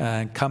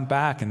come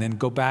back, and then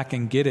go back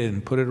and get it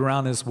and put it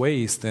around his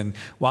waist, and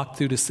walk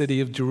through the city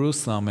of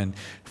Jerusalem, and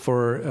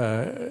for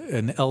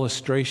an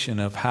illustration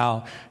of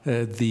how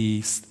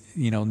the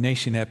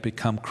nation had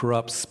become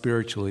corrupt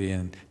spiritually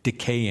and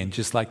decaying,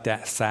 just like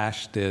that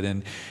sash did.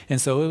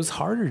 And so it was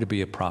harder to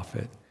be a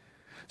prophet.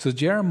 So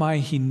Jeremiah,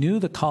 he knew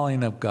the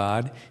calling of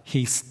God.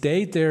 He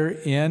stayed there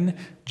in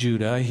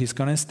Judah. He's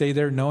going to stay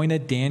there knowing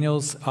that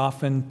Daniel's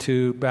often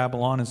to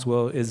Babylon as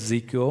well as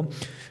Ezekiel.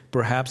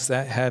 Perhaps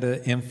that had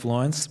an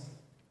influence.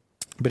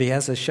 But he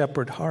has a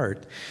shepherd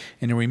heart,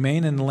 and to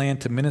remain in the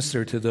land to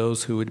minister to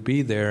those who would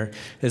be there.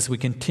 As we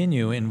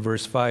continue in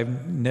verse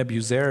 5,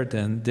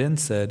 Nebuzaradan then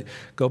said,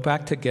 "Go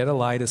back to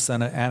Gedaliah the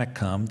son of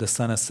Anakam, the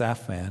son of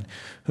Shaphan,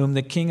 whom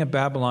the king of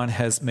Babylon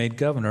has made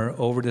governor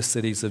over the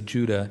cities of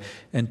Judah,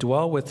 and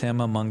dwell with him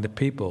among the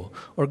people.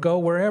 Or go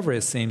wherever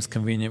it seems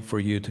convenient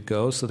for you to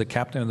go." So the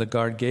captain of the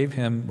guard gave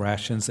him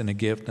rations and a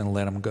gift and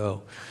let him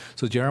go.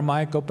 So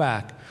Jeremiah, go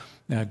back.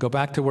 Go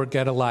back to where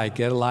Gedaliah.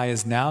 Gedaliah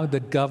is now the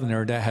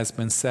governor that has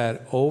been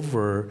set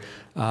over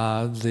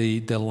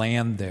the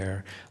land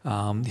there.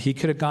 He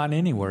could have gone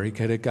anywhere. He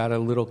could have got a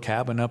little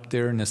cabin up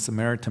there in the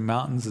Samaritan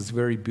Mountains. It's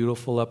very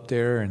beautiful up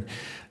there. And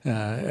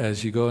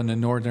as you go into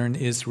northern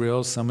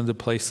Israel, some of the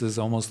places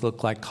almost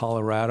look like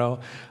Colorado.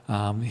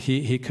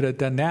 He could have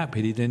done that,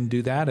 but he didn't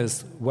do that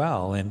as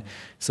well. And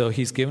so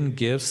he's given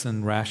gifts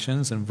and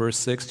rations. In verse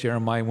 6,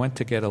 Jeremiah went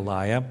to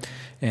Gedaliah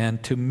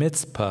and to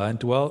Mizpah and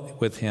dwelt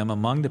with him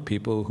among the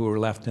people who were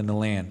left in the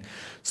land.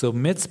 So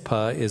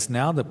Mizpah is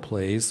now the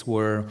place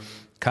where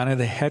kind of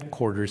the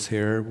headquarters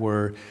here,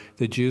 where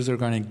the Jews are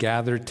going to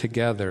gather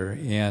together.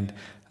 And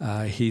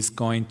he's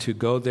going to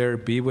go there,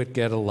 be with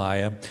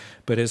Gedaliah.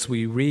 But as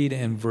we read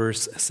in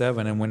verse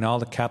 7, and when all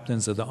the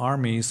captains of the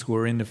armies who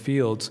were in the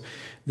fields,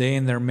 they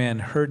and their men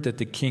heard that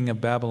the king of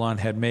Babylon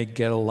had made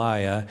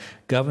Gedaliah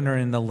governor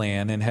in the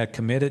land and had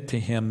committed to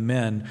him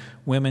men,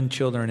 women,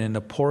 children, and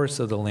the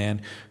poorest of the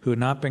land who had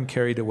not been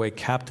carried away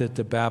captive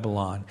to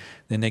Babylon.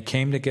 Then they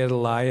came to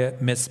Gedaliah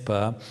at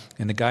Mizpah,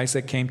 and the guys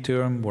that came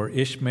to him were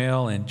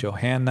Ishmael and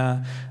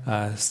Johanna,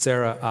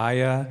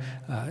 Seraiah,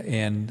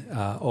 and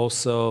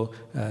also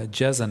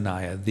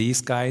Jezaniah.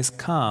 These guys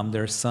come,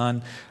 their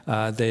son,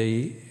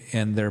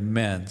 and their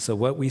men. So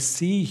what we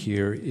see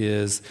here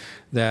is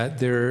that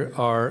there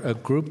are a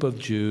group of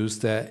Jews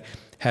that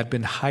had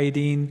been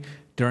hiding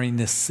during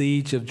the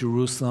siege of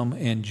Jerusalem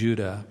and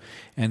Judah.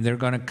 And they're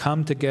going to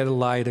come to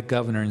Gedaliah, the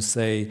governor, and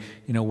say,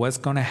 what's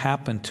going to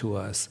happen to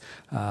us?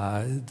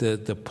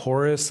 The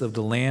poorest of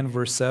the land,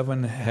 verse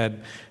 7,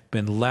 had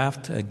been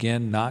left,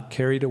 again, not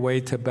carried away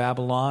to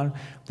Babylon.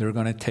 They're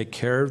going to take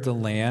care of the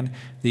land.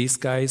 These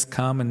guys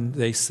come and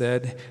they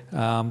said,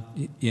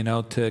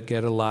 to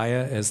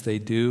Gedaliah, as they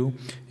do.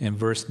 In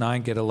verse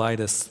 9,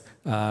 Gedaliah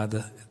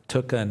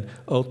took an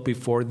oath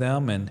before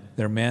them and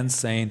their men,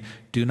 saying,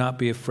 "Do not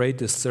be afraid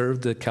to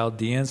serve the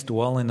Chaldeans,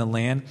 dwell in the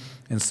land,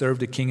 and serve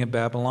the king of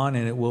Babylon,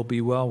 and it will be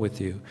well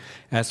with you.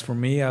 As for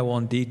me, I will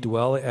indeed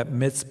dwell at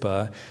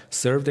Mizpah,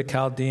 serve the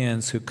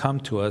Chaldeans who come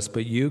to us,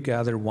 but you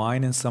gather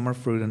wine and summer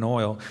fruit and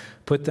oil,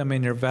 put them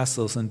in your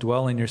vessels, and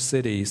dwell in your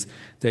cities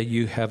that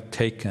you have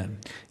taken."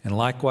 And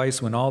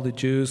likewise, when all the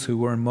Jews who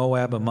were in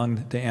Moab,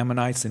 among the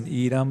Ammonites and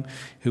Edom,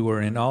 who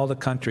were in all the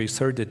countries,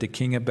 heard that the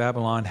king of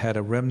Babylon had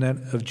a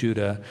remnant of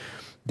Judah,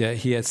 that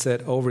he had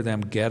set over them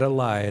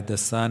Gedaliah, the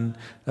son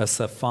of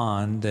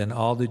Shaphan, then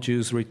all the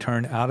Jews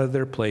returned out of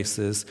their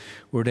places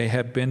where they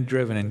had been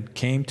driven and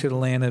came to the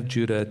land of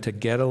Judah to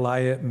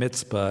Gedaliah at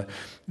Mizpah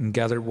and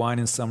gathered wine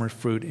and summer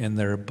fruit in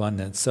their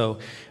abundance. So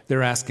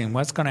they're asking,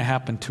 what's going to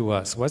happen to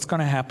us? What's going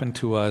to happen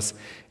to us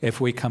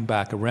if we come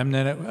back? A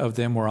remnant of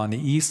them were on the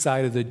east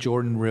side of the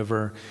Jordan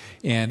River,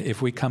 and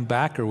if we come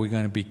back, are we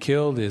going to be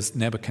killed? Is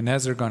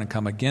Nebuchadnezzar going to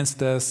come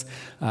against us?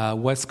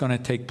 What's going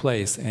to take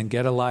place? And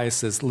Gedaliah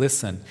says,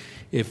 listen,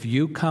 if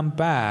you come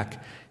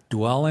back,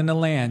 dwell in the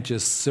land,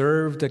 just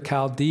serve the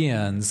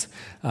Chaldeans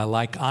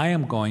like I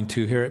am going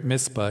to here at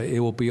Mizpah. It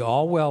will be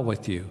all well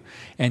with you,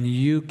 and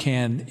you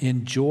can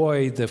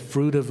enjoy the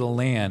fruit of the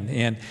land.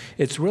 And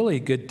it's really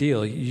a good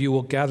deal. You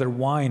will gather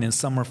wine and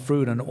summer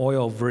fruit and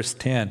oil, verse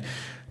 10.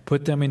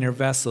 Put them in your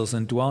vessels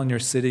and dwell in your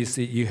cities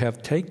that you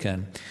have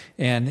taken.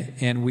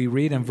 And we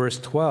read in verse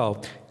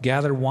 12,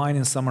 gather wine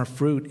and summer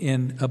fruit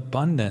in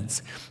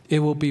abundance. It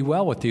will be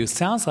well with you. It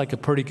sounds like a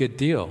pretty good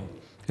deal.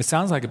 It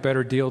sounds like a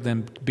better deal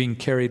than being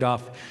carried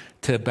off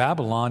to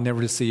Babylon,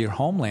 never to see your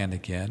homeland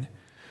again.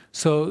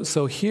 So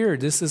here,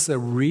 this is a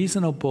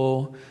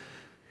reasonable,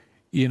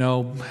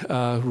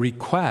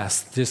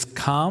 request. Just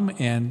come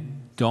and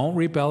don't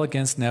rebel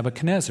against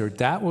Nebuchadnezzar.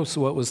 That was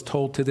what was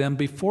told to them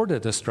before the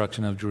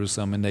destruction of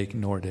Jerusalem, and they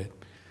ignored it.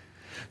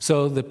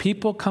 So the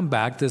people come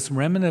back, this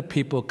remnant of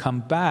people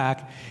come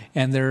back,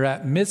 and they're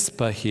at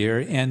Mizpah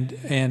here. And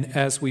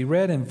as we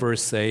read in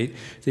verse 8,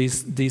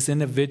 these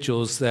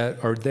individuals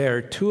that are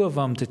there, two of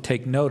them to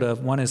take note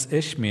of. One is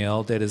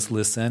Ishmael, that is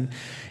listen,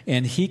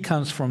 and he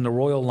comes from the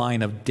royal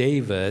line of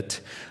David,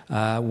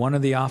 one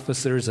of the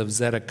officers of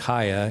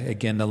Zedekiah,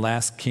 again, the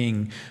last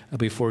king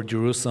before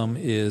Jerusalem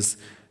is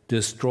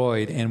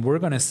destroyed. And we're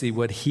going to see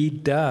what he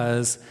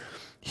does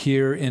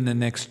here in the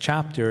next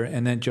chapter.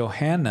 And then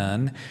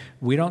Johanan,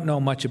 we don't know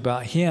much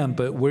about him,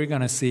 but we're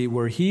going to see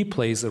where he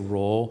plays a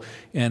role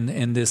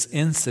in this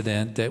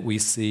incident that we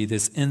see,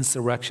 this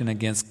insurrection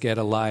against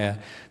Gedaliah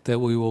that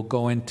we will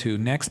go into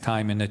next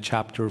time in the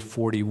chapter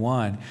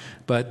 41.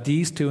 But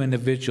these two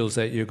individuals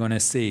that you're going to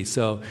see.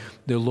 So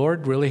the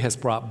Lord really has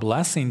brought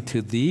blessing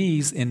to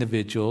these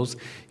individuals.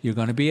 You're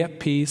going to be at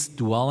peace,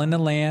 dwell in the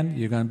land.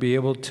 You're going to be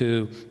able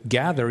to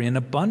gather in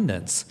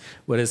abundance.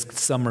 What is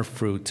summer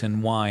fruit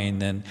and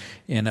wine and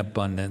in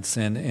abundance.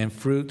 And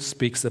fruit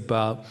speaks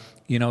about,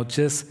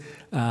 just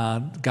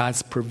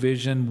God's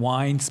provision.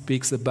 Wine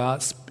speaks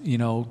about,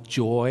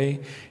 joy.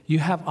 You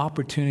have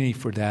opportunity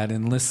for that.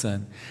 And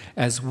listen,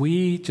 as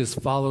we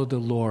just follow the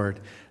Lord,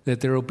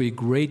 that there will be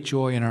great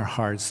joy in our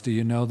hearts. Do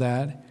you know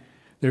that?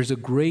 There's a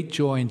great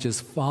joy in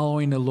just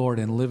following the Lord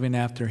and living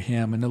after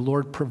him. And the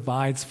Lord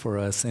provides for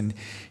us, and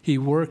he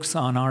works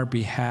on our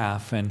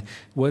behalf. And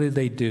what did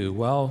they do?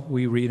 Well,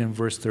 we read in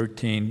verse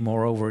 13,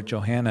 moreover,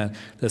 Johanan,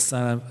 the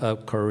son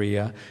of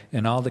Kareah,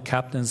 and all the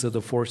captains of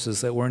the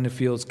forces that were in the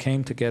fields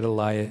came to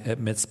Gedaliah at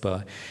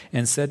Mizpah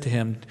and said to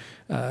him,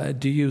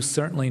 do you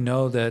certainly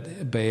know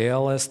that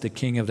Baalis, the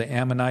king of the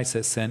Ammonites,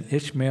 has sent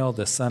Ishmael,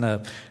 the son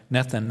of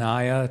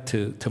Nethaniah,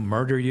 to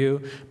murder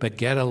you? But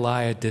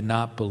Gedaliah did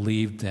not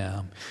believe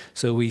them.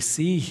 So we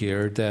see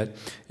here that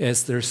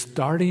as there's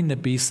starting to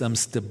be some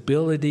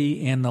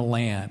stability in the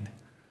land,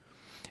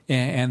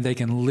 and they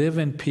can live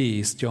in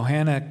peace,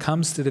 Johanan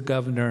comes to the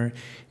governor,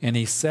 and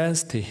he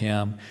says to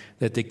him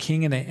that the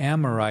king of the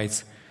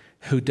Amorites,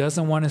 who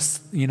doesn't want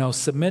to,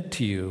 submit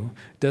to you,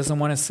 doesn't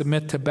want to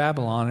submit to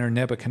Babylon or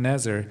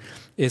Nebuchadnezzar,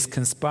 is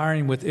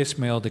conspiring with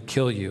Ishmael to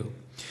kill you.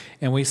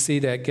 And we see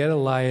that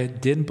Gedaliah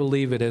didn't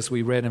believe it, as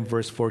we read in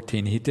verse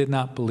 14. He did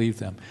not believe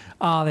them.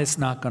 That's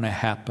not going to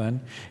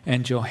happen.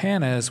 And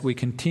Johanan, as we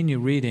continue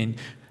reading,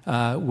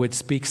 would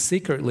speak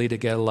secretly to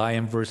Gedaliah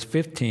in verse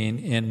 15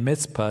 in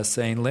Mizpah,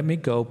 saying, let me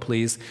go,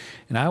 please,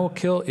 and I will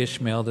kill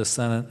Ishmael, the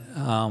son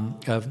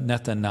of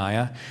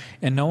Nethaniah,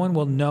 and no one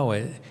will know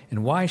it.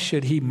 And why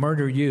should he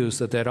murder you,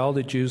 so that all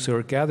the Jews who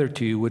are gathered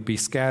to you would be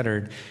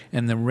scattered,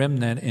 and the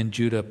remnant in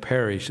Judah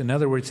perish? In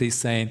other words, he's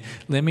saying,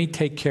 let me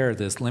take care of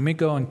this. Let me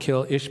go and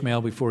kill Ishmael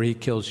before he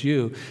kills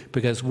you,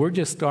 because we're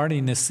just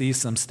starting to see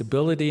some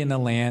stability in the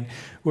land.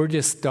 We're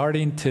just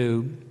starting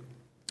to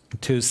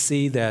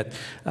see that,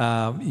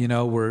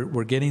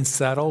 we're getting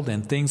settled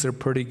and things are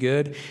pretty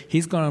good.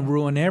 He's going to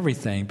ruin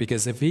everything,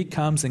 because if he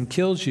comes and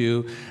kills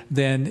you,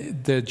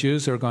 then the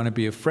Jews are going to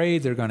be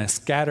afraid. They're going to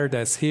scatter.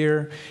 That's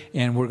here.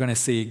 And we're going to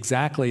see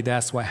exactly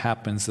that's what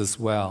happens as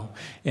well.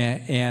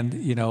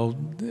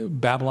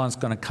 And Babylon's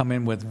going to come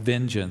in with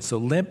vengeance. So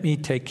let me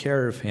take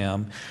care of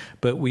him.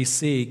 But we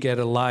see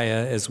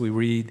Gedaliah, as we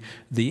read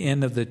the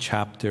end of the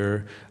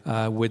chapter,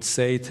 would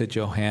say to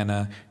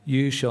Johanan,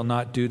 you shall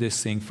not do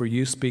this thing, for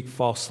you speak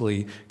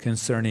falsely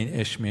concerning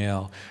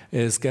Ishmael.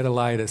 It is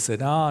Gedaliah that said,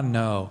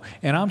 no.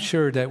 And I'm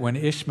sure that when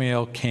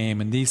Ishmael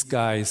came, and these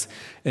guys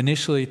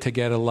initially to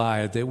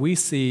Gedaliah, that we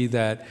see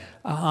that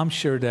I'm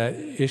sure that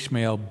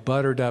Ishmael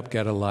buttered up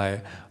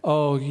Gedaliah.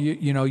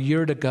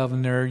 You're the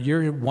governor.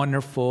 You're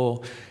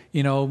wonderful.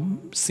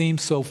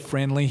 Seems so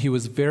friendly. He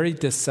was very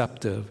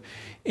deceptive.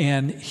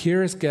 And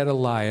here's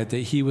Gedaliah, that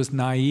he was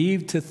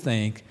naive to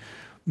think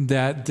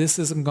that this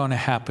isn't going to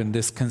happen,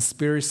 this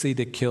conspiracy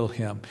to kill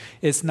him.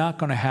 It's not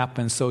going to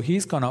happen. So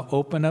he's going to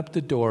open up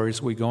the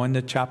doors. We go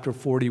into chapter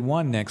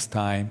 41 next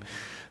time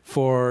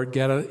for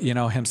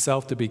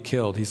himself to be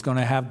killed. He's going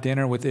to have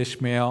dinner with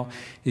Ishmael.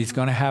 He's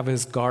going to have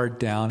his guard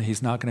down.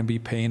 He's not going to be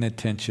paying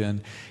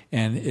attention.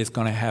 And it's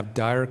going to have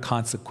dire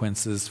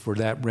consequences for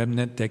that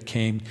remnant that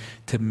came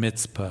to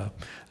Mizpah.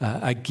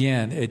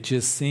 Again, it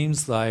just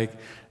seems like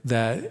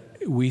that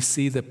we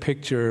see the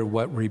picture of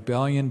what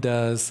rebellion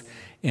does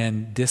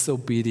and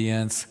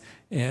disobedience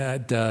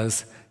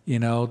does,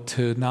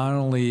 to not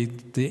only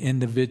the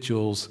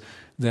individuals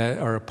that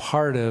are a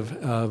part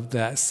of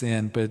that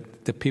sin,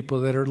 but the people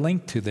that are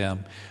linked to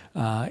them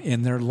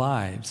in their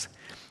lives.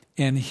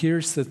 And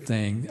here's the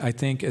thing. I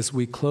think as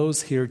we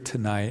close here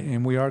tonight,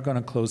 and we are going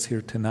to close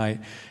here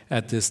tonight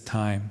at this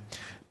time,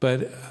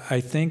 but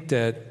I think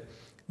that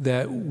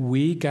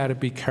we got to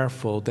be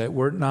careful that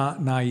we're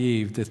not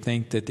naive to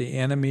think that the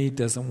enemy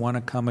doesn't want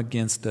to come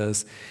against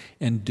us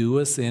and do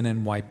us in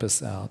and wipe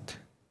us out,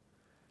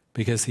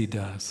 because he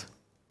does.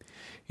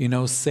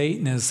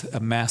 Satan is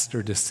a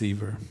master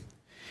deceiver,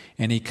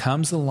 and he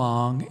comes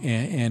along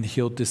and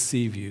he'll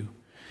deceive you,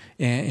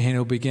 and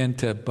he'll begin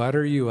to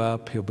butter you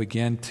up. He'll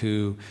begin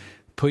to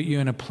put you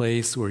in a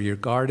place where your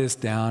guard is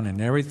down and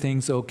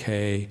everything's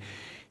okay.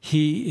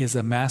 He is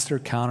a master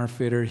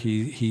counterfeiter.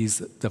 He's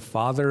the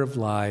father of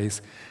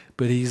lies,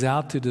 but he's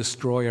out to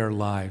destroy our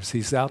lives.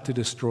 He's out to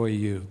destroy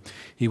you.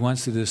 He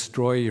wants to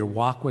destroy your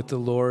walk with the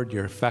Lord,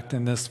 your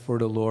effectiveness for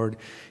the Lord.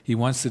 He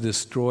wants to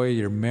destroy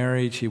your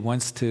marriage. He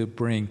wants to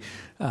bring,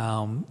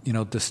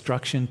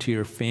 destruction to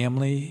your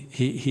family.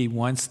 He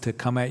wants to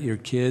come at your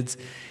kids,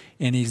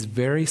 and he's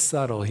very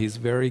subtle. He's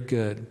very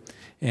good.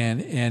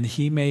 And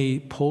he may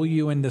pull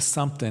you into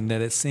something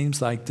that it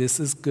seems like this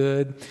is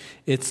good,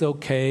 it's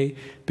okay.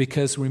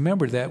 Because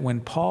remember that when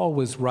Paul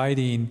was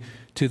writing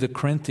to the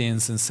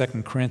Corinthians in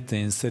 2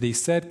 Corinthians that he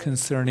said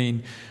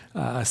concerning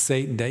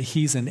Satan that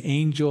he's an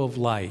angel of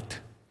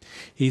light.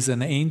 He's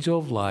an angel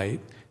of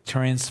light,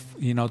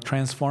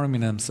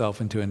 transforming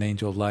himself into an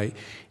angel of light.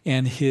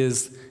 And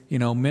his,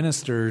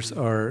 ministers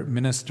are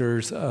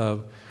ministers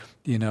of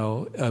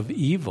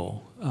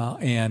evil.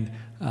 And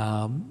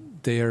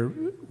they are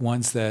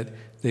ones that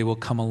they will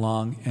come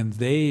along and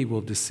they will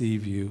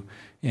deceive you.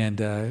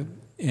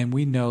 And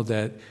we know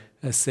that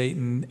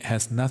Satan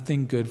has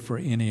nothing good for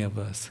any of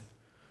us.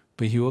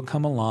 But he will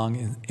come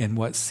along, and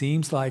what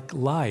seems like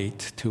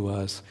light to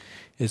us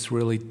is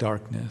really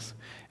darkness.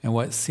 And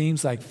what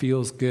seems like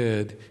feels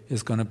good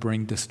is going to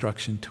bring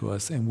destruction to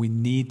us, and we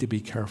need to be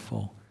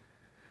careful.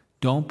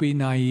 Don't be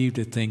naive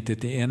to think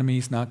that the enemy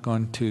is not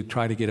going to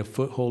try to get a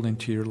foothold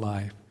into your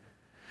life.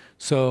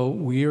 So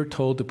we are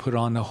told to put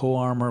on the whole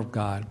armor of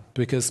God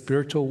because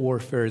spiritual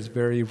warfare is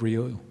very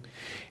real.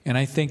 And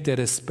I think that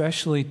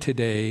especially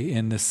today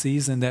in the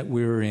season that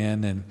we're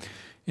in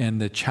and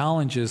the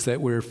challenges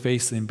that we're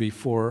facing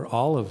before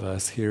all of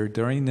us here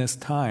during this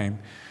time,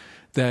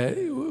 that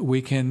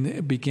we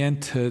can begin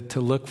to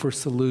look for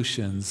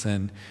solutions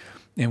and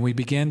we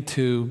begin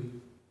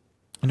to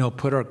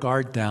put our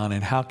guard down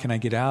and how can I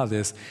get out of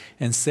this?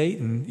 And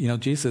Satan,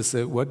 Jesus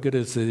said, what good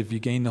is it if you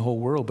gain the whole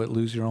world but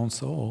lose your own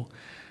soul?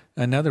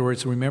 In other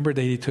words, remember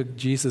that he took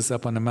Jesus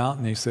up on the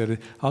mountain. He said,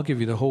 I'll give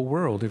you the whole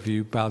world if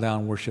you bow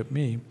down and worship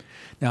me.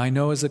 Now, I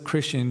know as a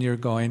Christian, you're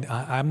going,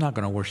 I'm not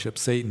going to worship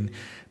Satan,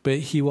 but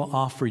he will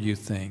offer you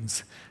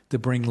things to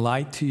bring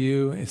light to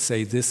you and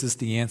say, this is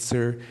the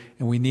answer.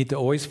 And we need to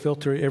always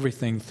filter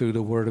everything through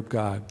the Word of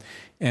God.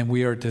 And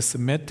we are to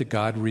submit to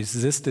God,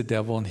 resist the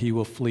devil, and he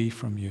will flee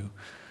from you.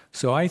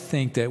 So I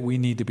think that we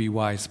need to be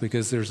wise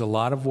because there's a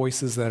lot of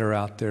voices that are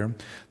out there.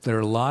 There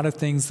are a lot of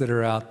things that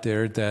are out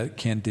there that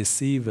can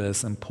deceive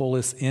us and pull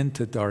us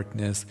into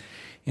darkness.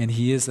 And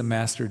he is a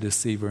master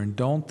deceiver. And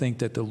don't think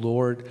that the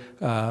Lord,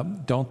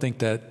 don't think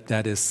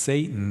that is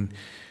Satan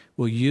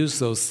will use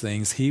those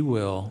things. He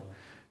will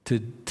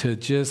to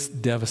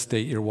just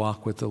devastate your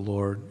walk with the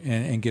Lord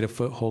and get a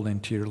foothold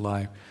into your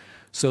life.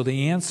 So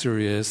the answer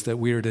is that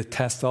we are to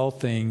test all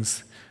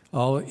things,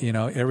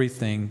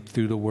 everything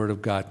through the Word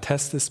of God.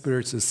 Test the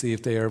spirits to see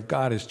if they are of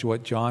God, is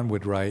what John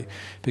would write,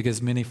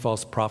 because many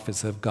false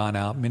prophets have gone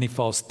out, many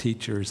false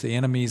teachers, the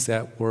enemy's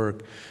at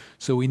work.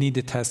 So we need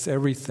to test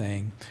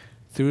everything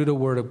through the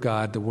Word of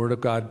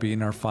God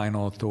being our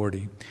final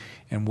authority.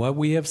 And what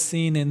we have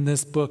seen in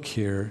this book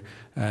here,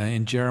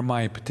 in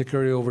Jeremiah,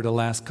 particularly over the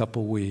last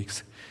couple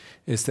weeks,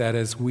 is that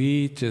as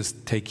we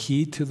just take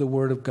heed to the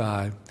Word of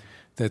God,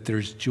 that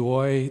there's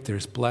joy,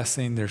 there's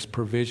blessing, there's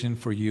provision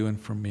for you and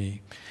for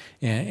me.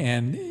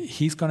 And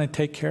he's going to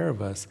take care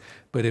of us.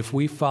 But if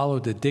we follow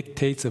the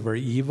dictates of our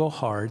evil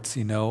hearts,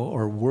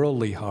 or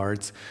worldly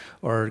hearts,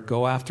 or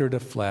go after the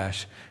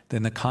flesh,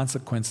 then the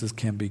consequences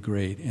can be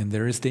great. And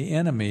there is the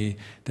enemy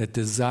that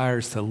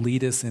desires to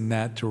lead us in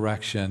that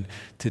direction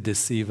to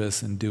deceive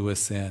us and do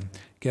us in.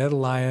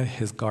 Gedaliah,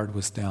 his guard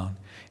was down.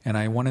 And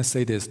I want to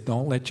say this,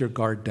 don't let your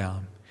guard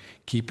down.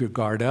 Keep your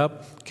guard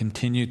up.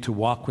 Continue to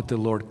walk with the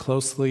Lord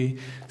closely.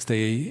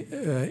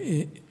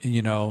 Stay,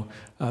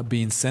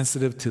 being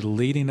sensitive to the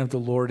leading of the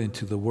Lord and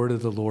to the word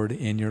of the Lord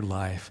in your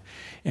life.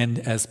 And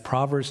as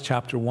Proverbs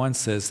chapter 1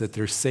 says, that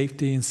there's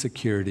safety and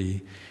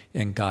security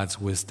in God's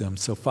wisdom.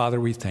 So, Father,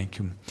 we thank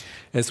you.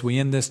 As we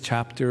end this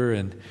chapter,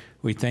 and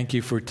we thank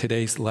you for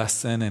today's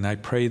lesson, and I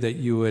pray that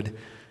you would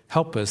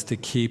help us to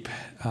keep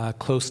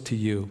close to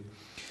you.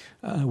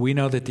 We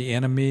know that the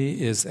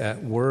enemy is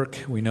at work.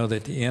 We know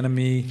that the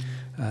enemy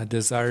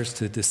desires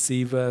to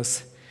deceive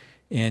us.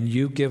 And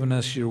you've given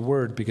us your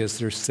word because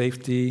there's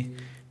safety,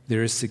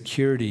 there is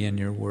security in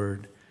your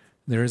word.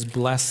 There is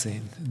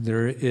blessing.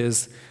 There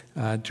is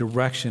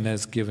direction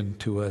that's given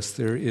to us.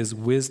 There is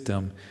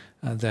wisdom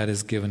that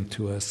is given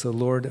to us. So,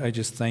 Lord, I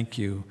just thank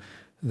you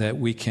that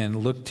we can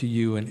look to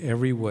you in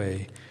every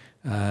way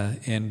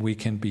and we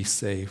can be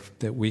safe,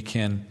 that we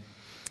can,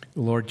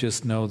 Lord,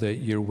 just know that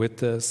you're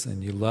with us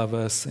and you love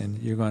us and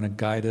you're going to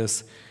guide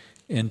us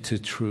into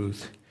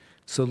truth.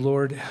 So,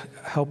 Lord,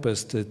 help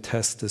us to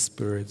test the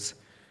spirits,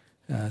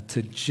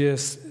 to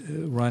just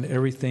run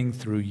everything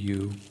through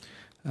you,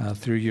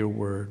 through your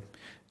word,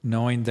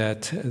 knowing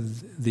that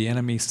the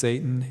enemy,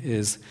 Satan,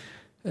 is,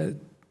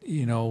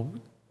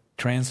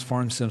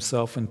 transforms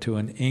himself into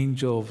an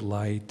angel of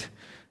light.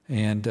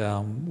 And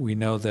we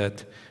know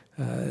that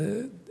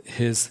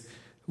his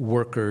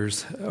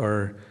workers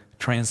are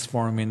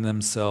transforming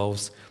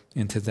themselves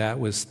into that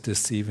was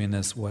deceiving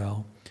as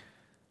well.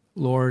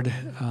 Lord,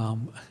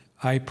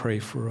 I pray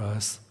for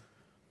us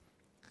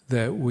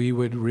that we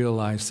would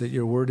realize that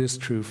your word is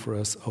true for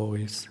us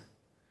always.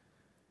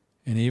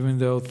 And even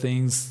though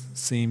things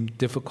seem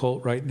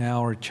difficult right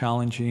now or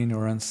challenging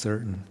or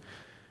uncertain,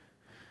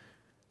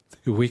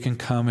 we can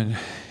come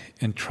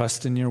and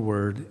trust in your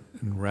word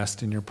and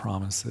rest in your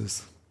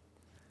promises.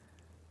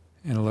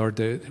 And Lord,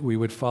 that we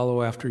would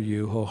follow after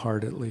you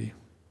wholeheartedly,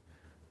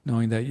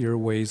 knowing that your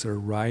ways are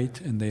right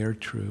and they are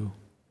true.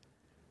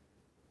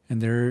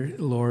 And there,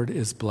 Lord,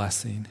 is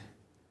blessing.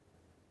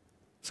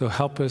 So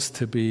help us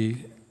to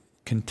be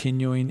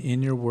continuing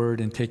in your word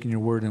and taking your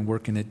word and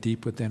working it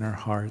deep within our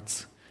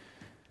hearts,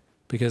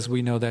 because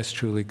we know that's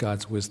truly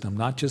God's wisdom,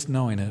 not just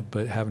knowing it,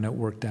 but having it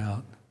worked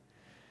out.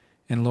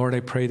 And Lord, I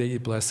pray that you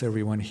bless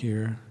everyone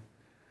here.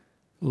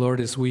 Lord,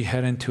 as we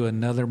head into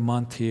another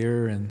month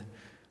here and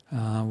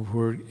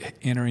we're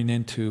entering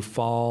into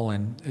fall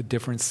and a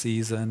different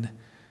season,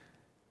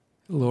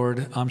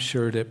 Lord, I'm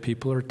sure that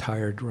people are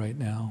tired right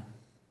now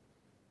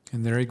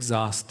and they're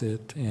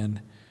exhausted,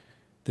 and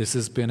this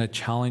has been a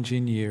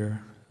challenging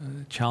year,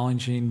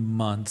 challenging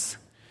months.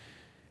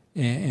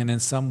 And in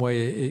some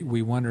way,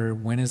 we wonder,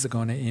 when is it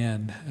going to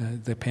end?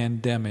 The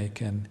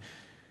pandemic and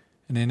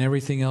in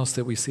everything else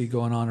that we see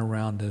going on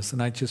around us.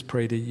 And I just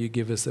pray that you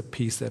give us a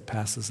peace that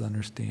passes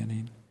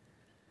understanding.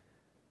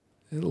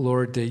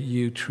 Lord, that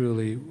you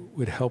truly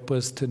would help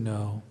us to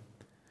know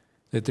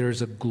that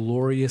there's a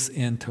glorious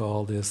end to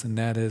all this, and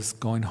that is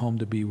going home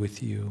to be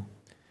with you.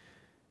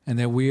 And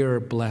that we are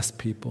a blessed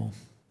people.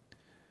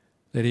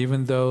 That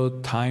even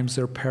though times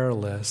are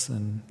perilous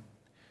and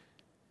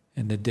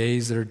the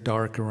days are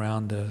dark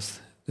around us,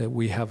 that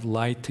we have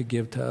light to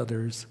give to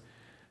others,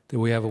 that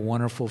we have a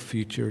wonderful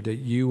future, that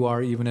you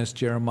are, even as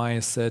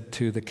Jeremiah said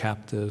to the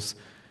captives,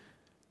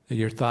 that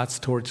your thoughts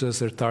towards us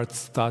are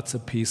thoughts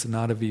of peace and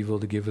not of evil,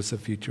 to give us a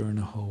future and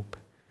a hope.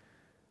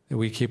 That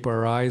we keep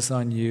our eyes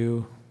on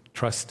you,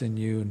 trust in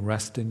you, and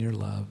rest in your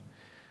love.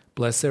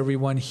 Bless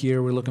everyone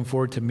here. We're looking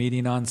forward to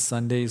meeting on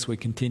Sundays. We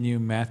continue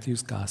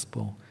Matthew's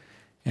gospel.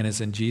 And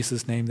it's in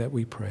Jesus' name that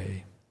we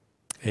pray.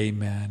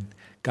 Amen.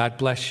 God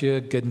bless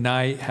you. Good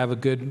night. Have a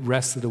good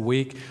rest of the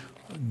week.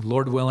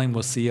 Lord willing,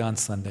 we'll see you on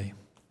Sunday.